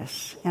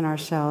goodness in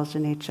ourselves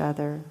and each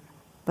other,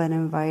 but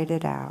invite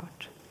it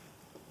out.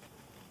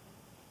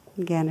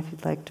 Again, if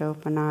you'd like to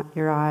open up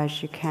your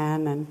eyes, you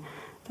can. And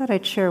I thought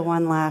I'd share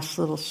one last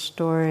little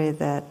story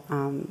that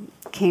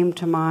came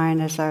to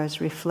mind as I was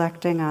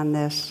reflecting on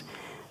this,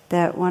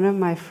 that one of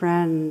my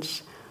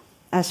friends,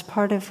 as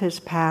part of his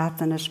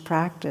path and his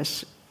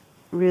practice,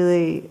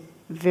 really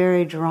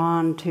very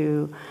drawn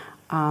to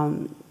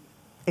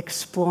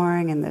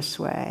exploring in this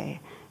way,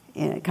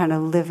 kind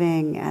of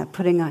living,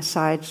 putting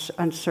aside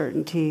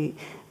uncertainty,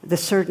 the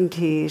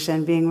certainties,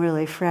 and being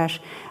really fresh,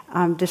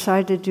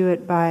 decided to do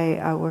it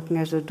by working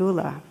as a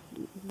doula.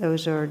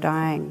 Those who are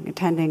dying,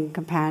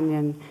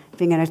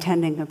 being an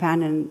attending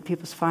companion in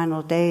people's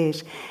final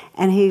days.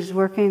 And he's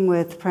working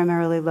with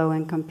primarily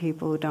low-income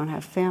people who don't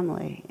have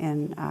family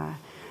in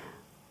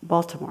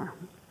Baltimore.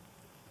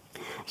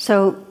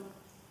 So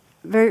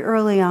very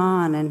early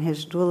on in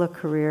his doula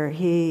career,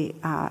 he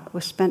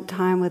spent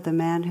time with a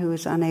man who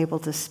was unable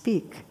to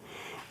speak.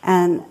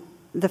 And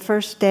the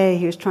first day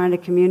he was trying to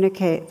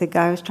communicate, the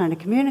guy was trying to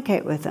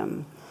communicate with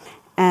him.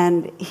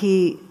 And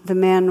the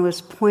man was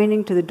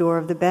pointing to the door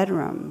of the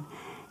bedroom.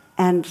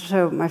 And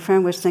so my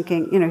friend was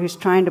thinking, he's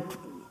trying to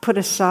put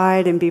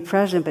aside and be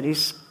present, but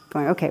he's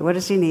going, okay, what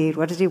does he need?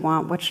 What does he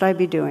want? What should I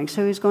be doing?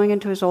 So he's going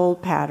into his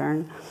old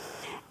pattern.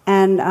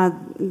 And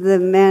the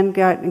man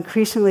got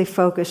increasingly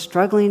focused,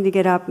 struggling to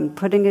get up and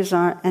putting his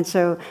arm. And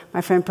so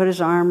my friend put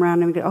his arm around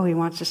him and go, oh, he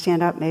wants to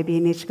stand up. Maybe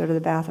he needs to go to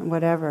the bathroom,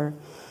 whatever.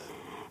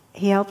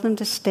 He helped him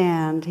to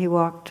stand. He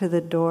walked to the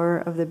door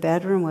of the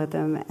bedroom with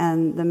him,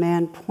 and the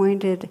man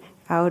pointed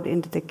out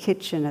into the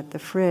kitchen at the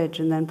fridge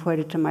and then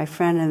pointed to my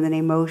friend, and then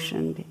he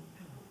motioned,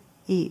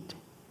 eat.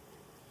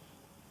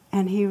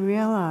 And he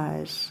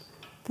realized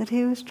that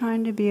he was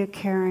trying to be a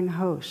caring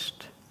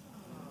host.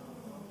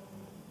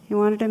 He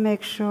wanted to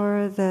make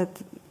sure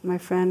that my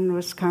friend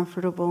was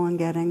comfortable in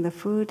getting the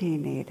food he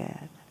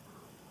needed.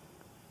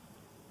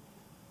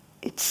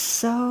 It's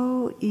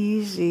so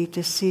easy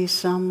to see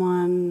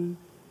someone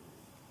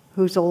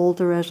who's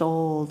older as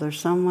old, or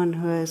someone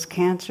who has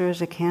cancer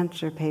as a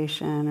cancer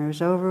patient, or is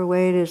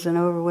overweight as an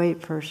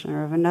overweight person,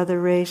 or of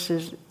another race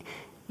as...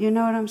 You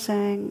know what I'm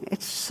saying?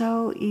 It's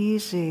so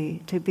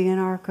easy to be in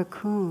our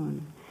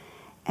cocoon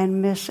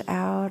and miss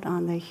out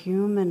on the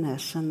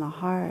humanness and the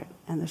heart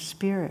and the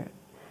spirit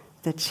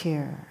that's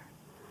here.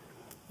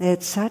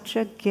 It's such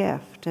a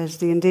gift, as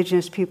the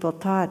indigenous people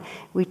taught.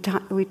 We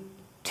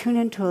tune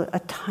into a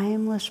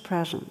timeless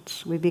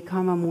presence. We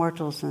become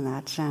immortals in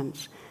that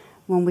sense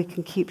when we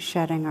can keep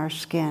shedding our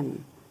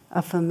skin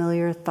of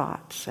familiar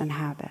thoughts and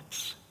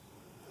habits.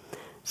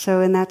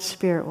 So in that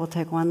spirit, we'll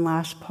take one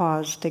last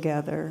pause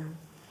together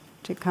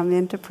to come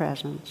into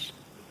presence.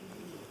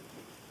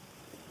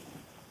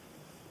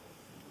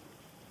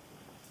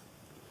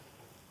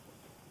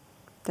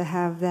 To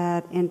have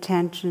that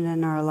intention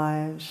in our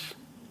lives,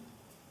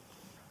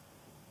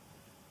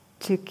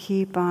 to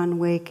keep on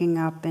waking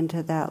up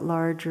into that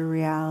larger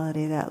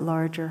reality, that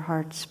larger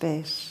heart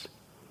space.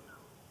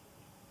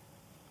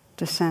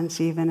 To sense,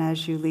 even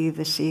as you leave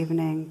this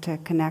evening, to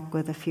connect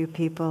with a few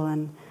people,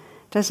 and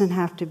it doesn't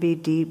have to be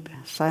deep,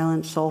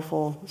 silent,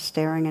 soulful,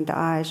 staring into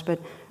eyes, but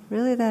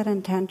really that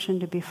intention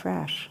to be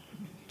fresh,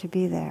 to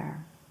be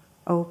there,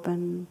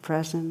 open,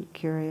 present,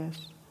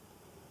 curious.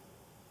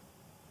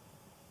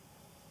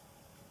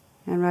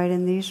 And right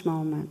in these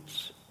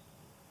moments,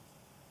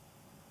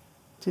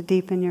 to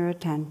deepen your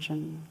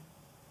attention,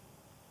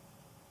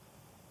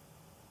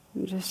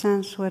 and to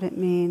sense what it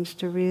means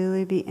to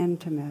really be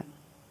intimate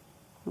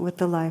with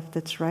the life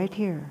that's right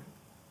here.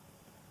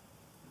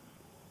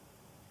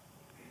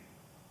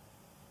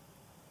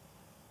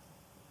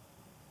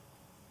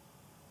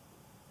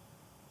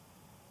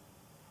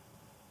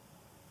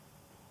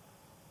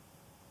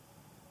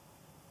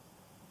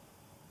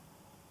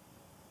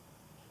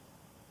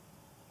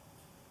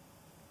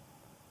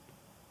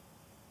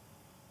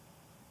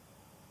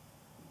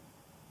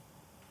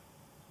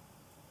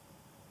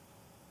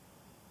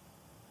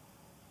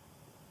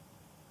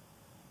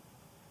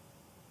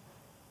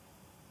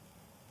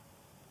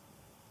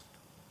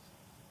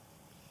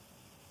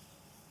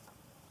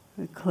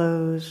 We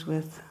close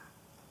with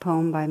a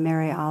poem by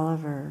Mary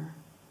Oliver.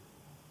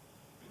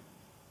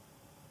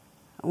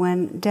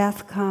 When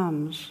death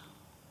comes,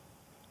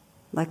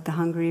 like the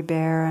hungry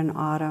bear in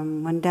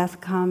autumn, when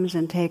death comes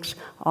and takes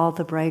all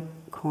the bright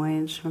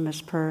coins from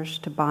his purse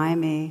to buy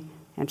me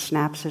and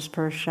snaps his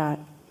purse shut,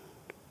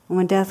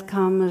 when death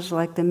comes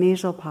like the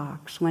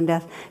measlepox, when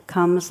death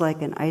comes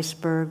like an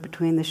iceberg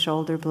between the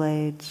shoulder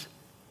blades,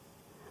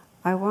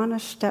 I want to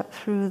step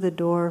through the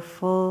door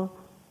full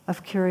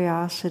of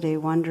curiosity,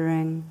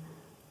 wondering,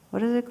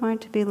 what is it going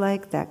to be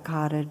like, that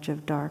cottage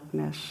of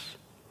darkness?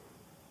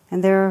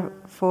 And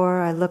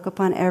therefore I look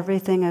upon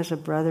everything as a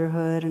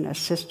brotherhood and a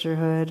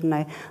sisterhood, and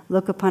I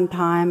look upon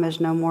time as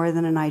no more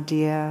than an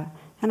idea,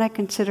 and I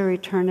consider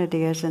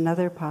eternity as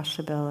another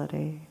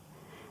possibility.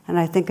 And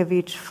I think of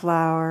each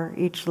flower,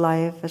 each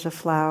life as a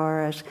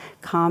flower, as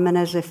common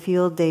as a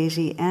field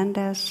daisy and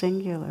as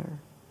singular.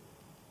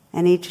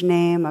 And each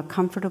name a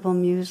comfortable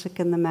music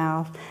in the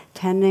mouth,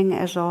 tending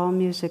as all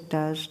music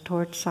does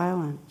towards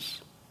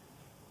silence.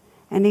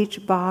 And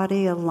each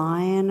body a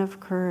lion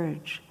of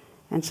courage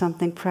and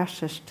something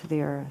precious to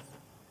the earth.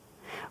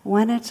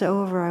 When it's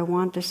over, I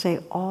want to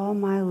say, all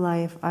my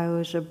life I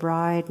was a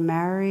bride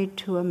married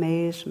to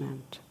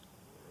amazement.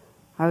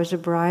 I was a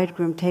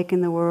bridegroom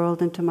taking the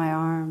world into my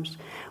arms.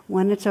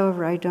 When it's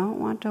over, I don't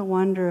want to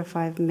wonder if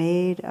I've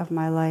made of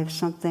my life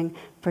something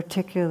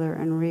particular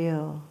and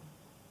real.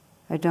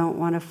 I don't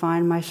want to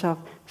find myself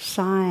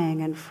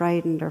sighing and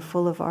frightened or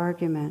full of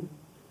argument.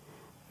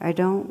 I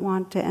don't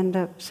want to end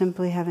up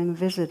simply having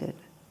visited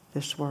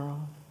this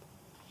world.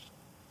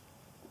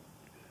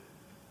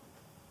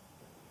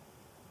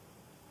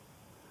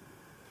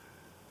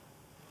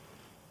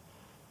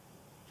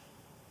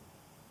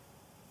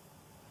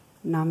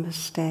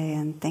 Namaste,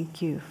 and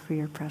thank you for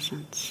your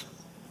presence.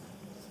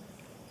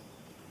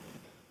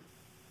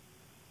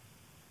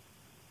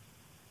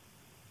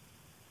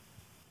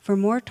 For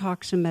more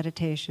talks and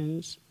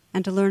meditations,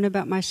 and to learn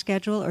about my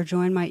schedule or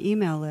join my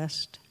email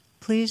list,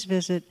 please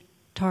visit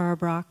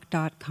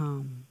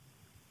tarabrach.com.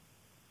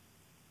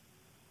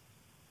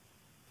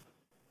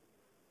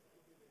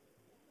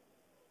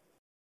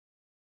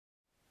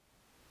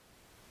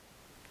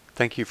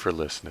 Thank you for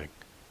listening.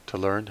 To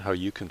learn how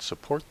you can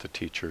support the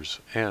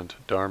teachers and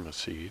Dharma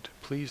Seed,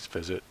 please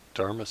visit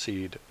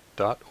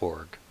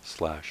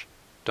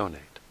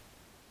dharmaseed.org/donate.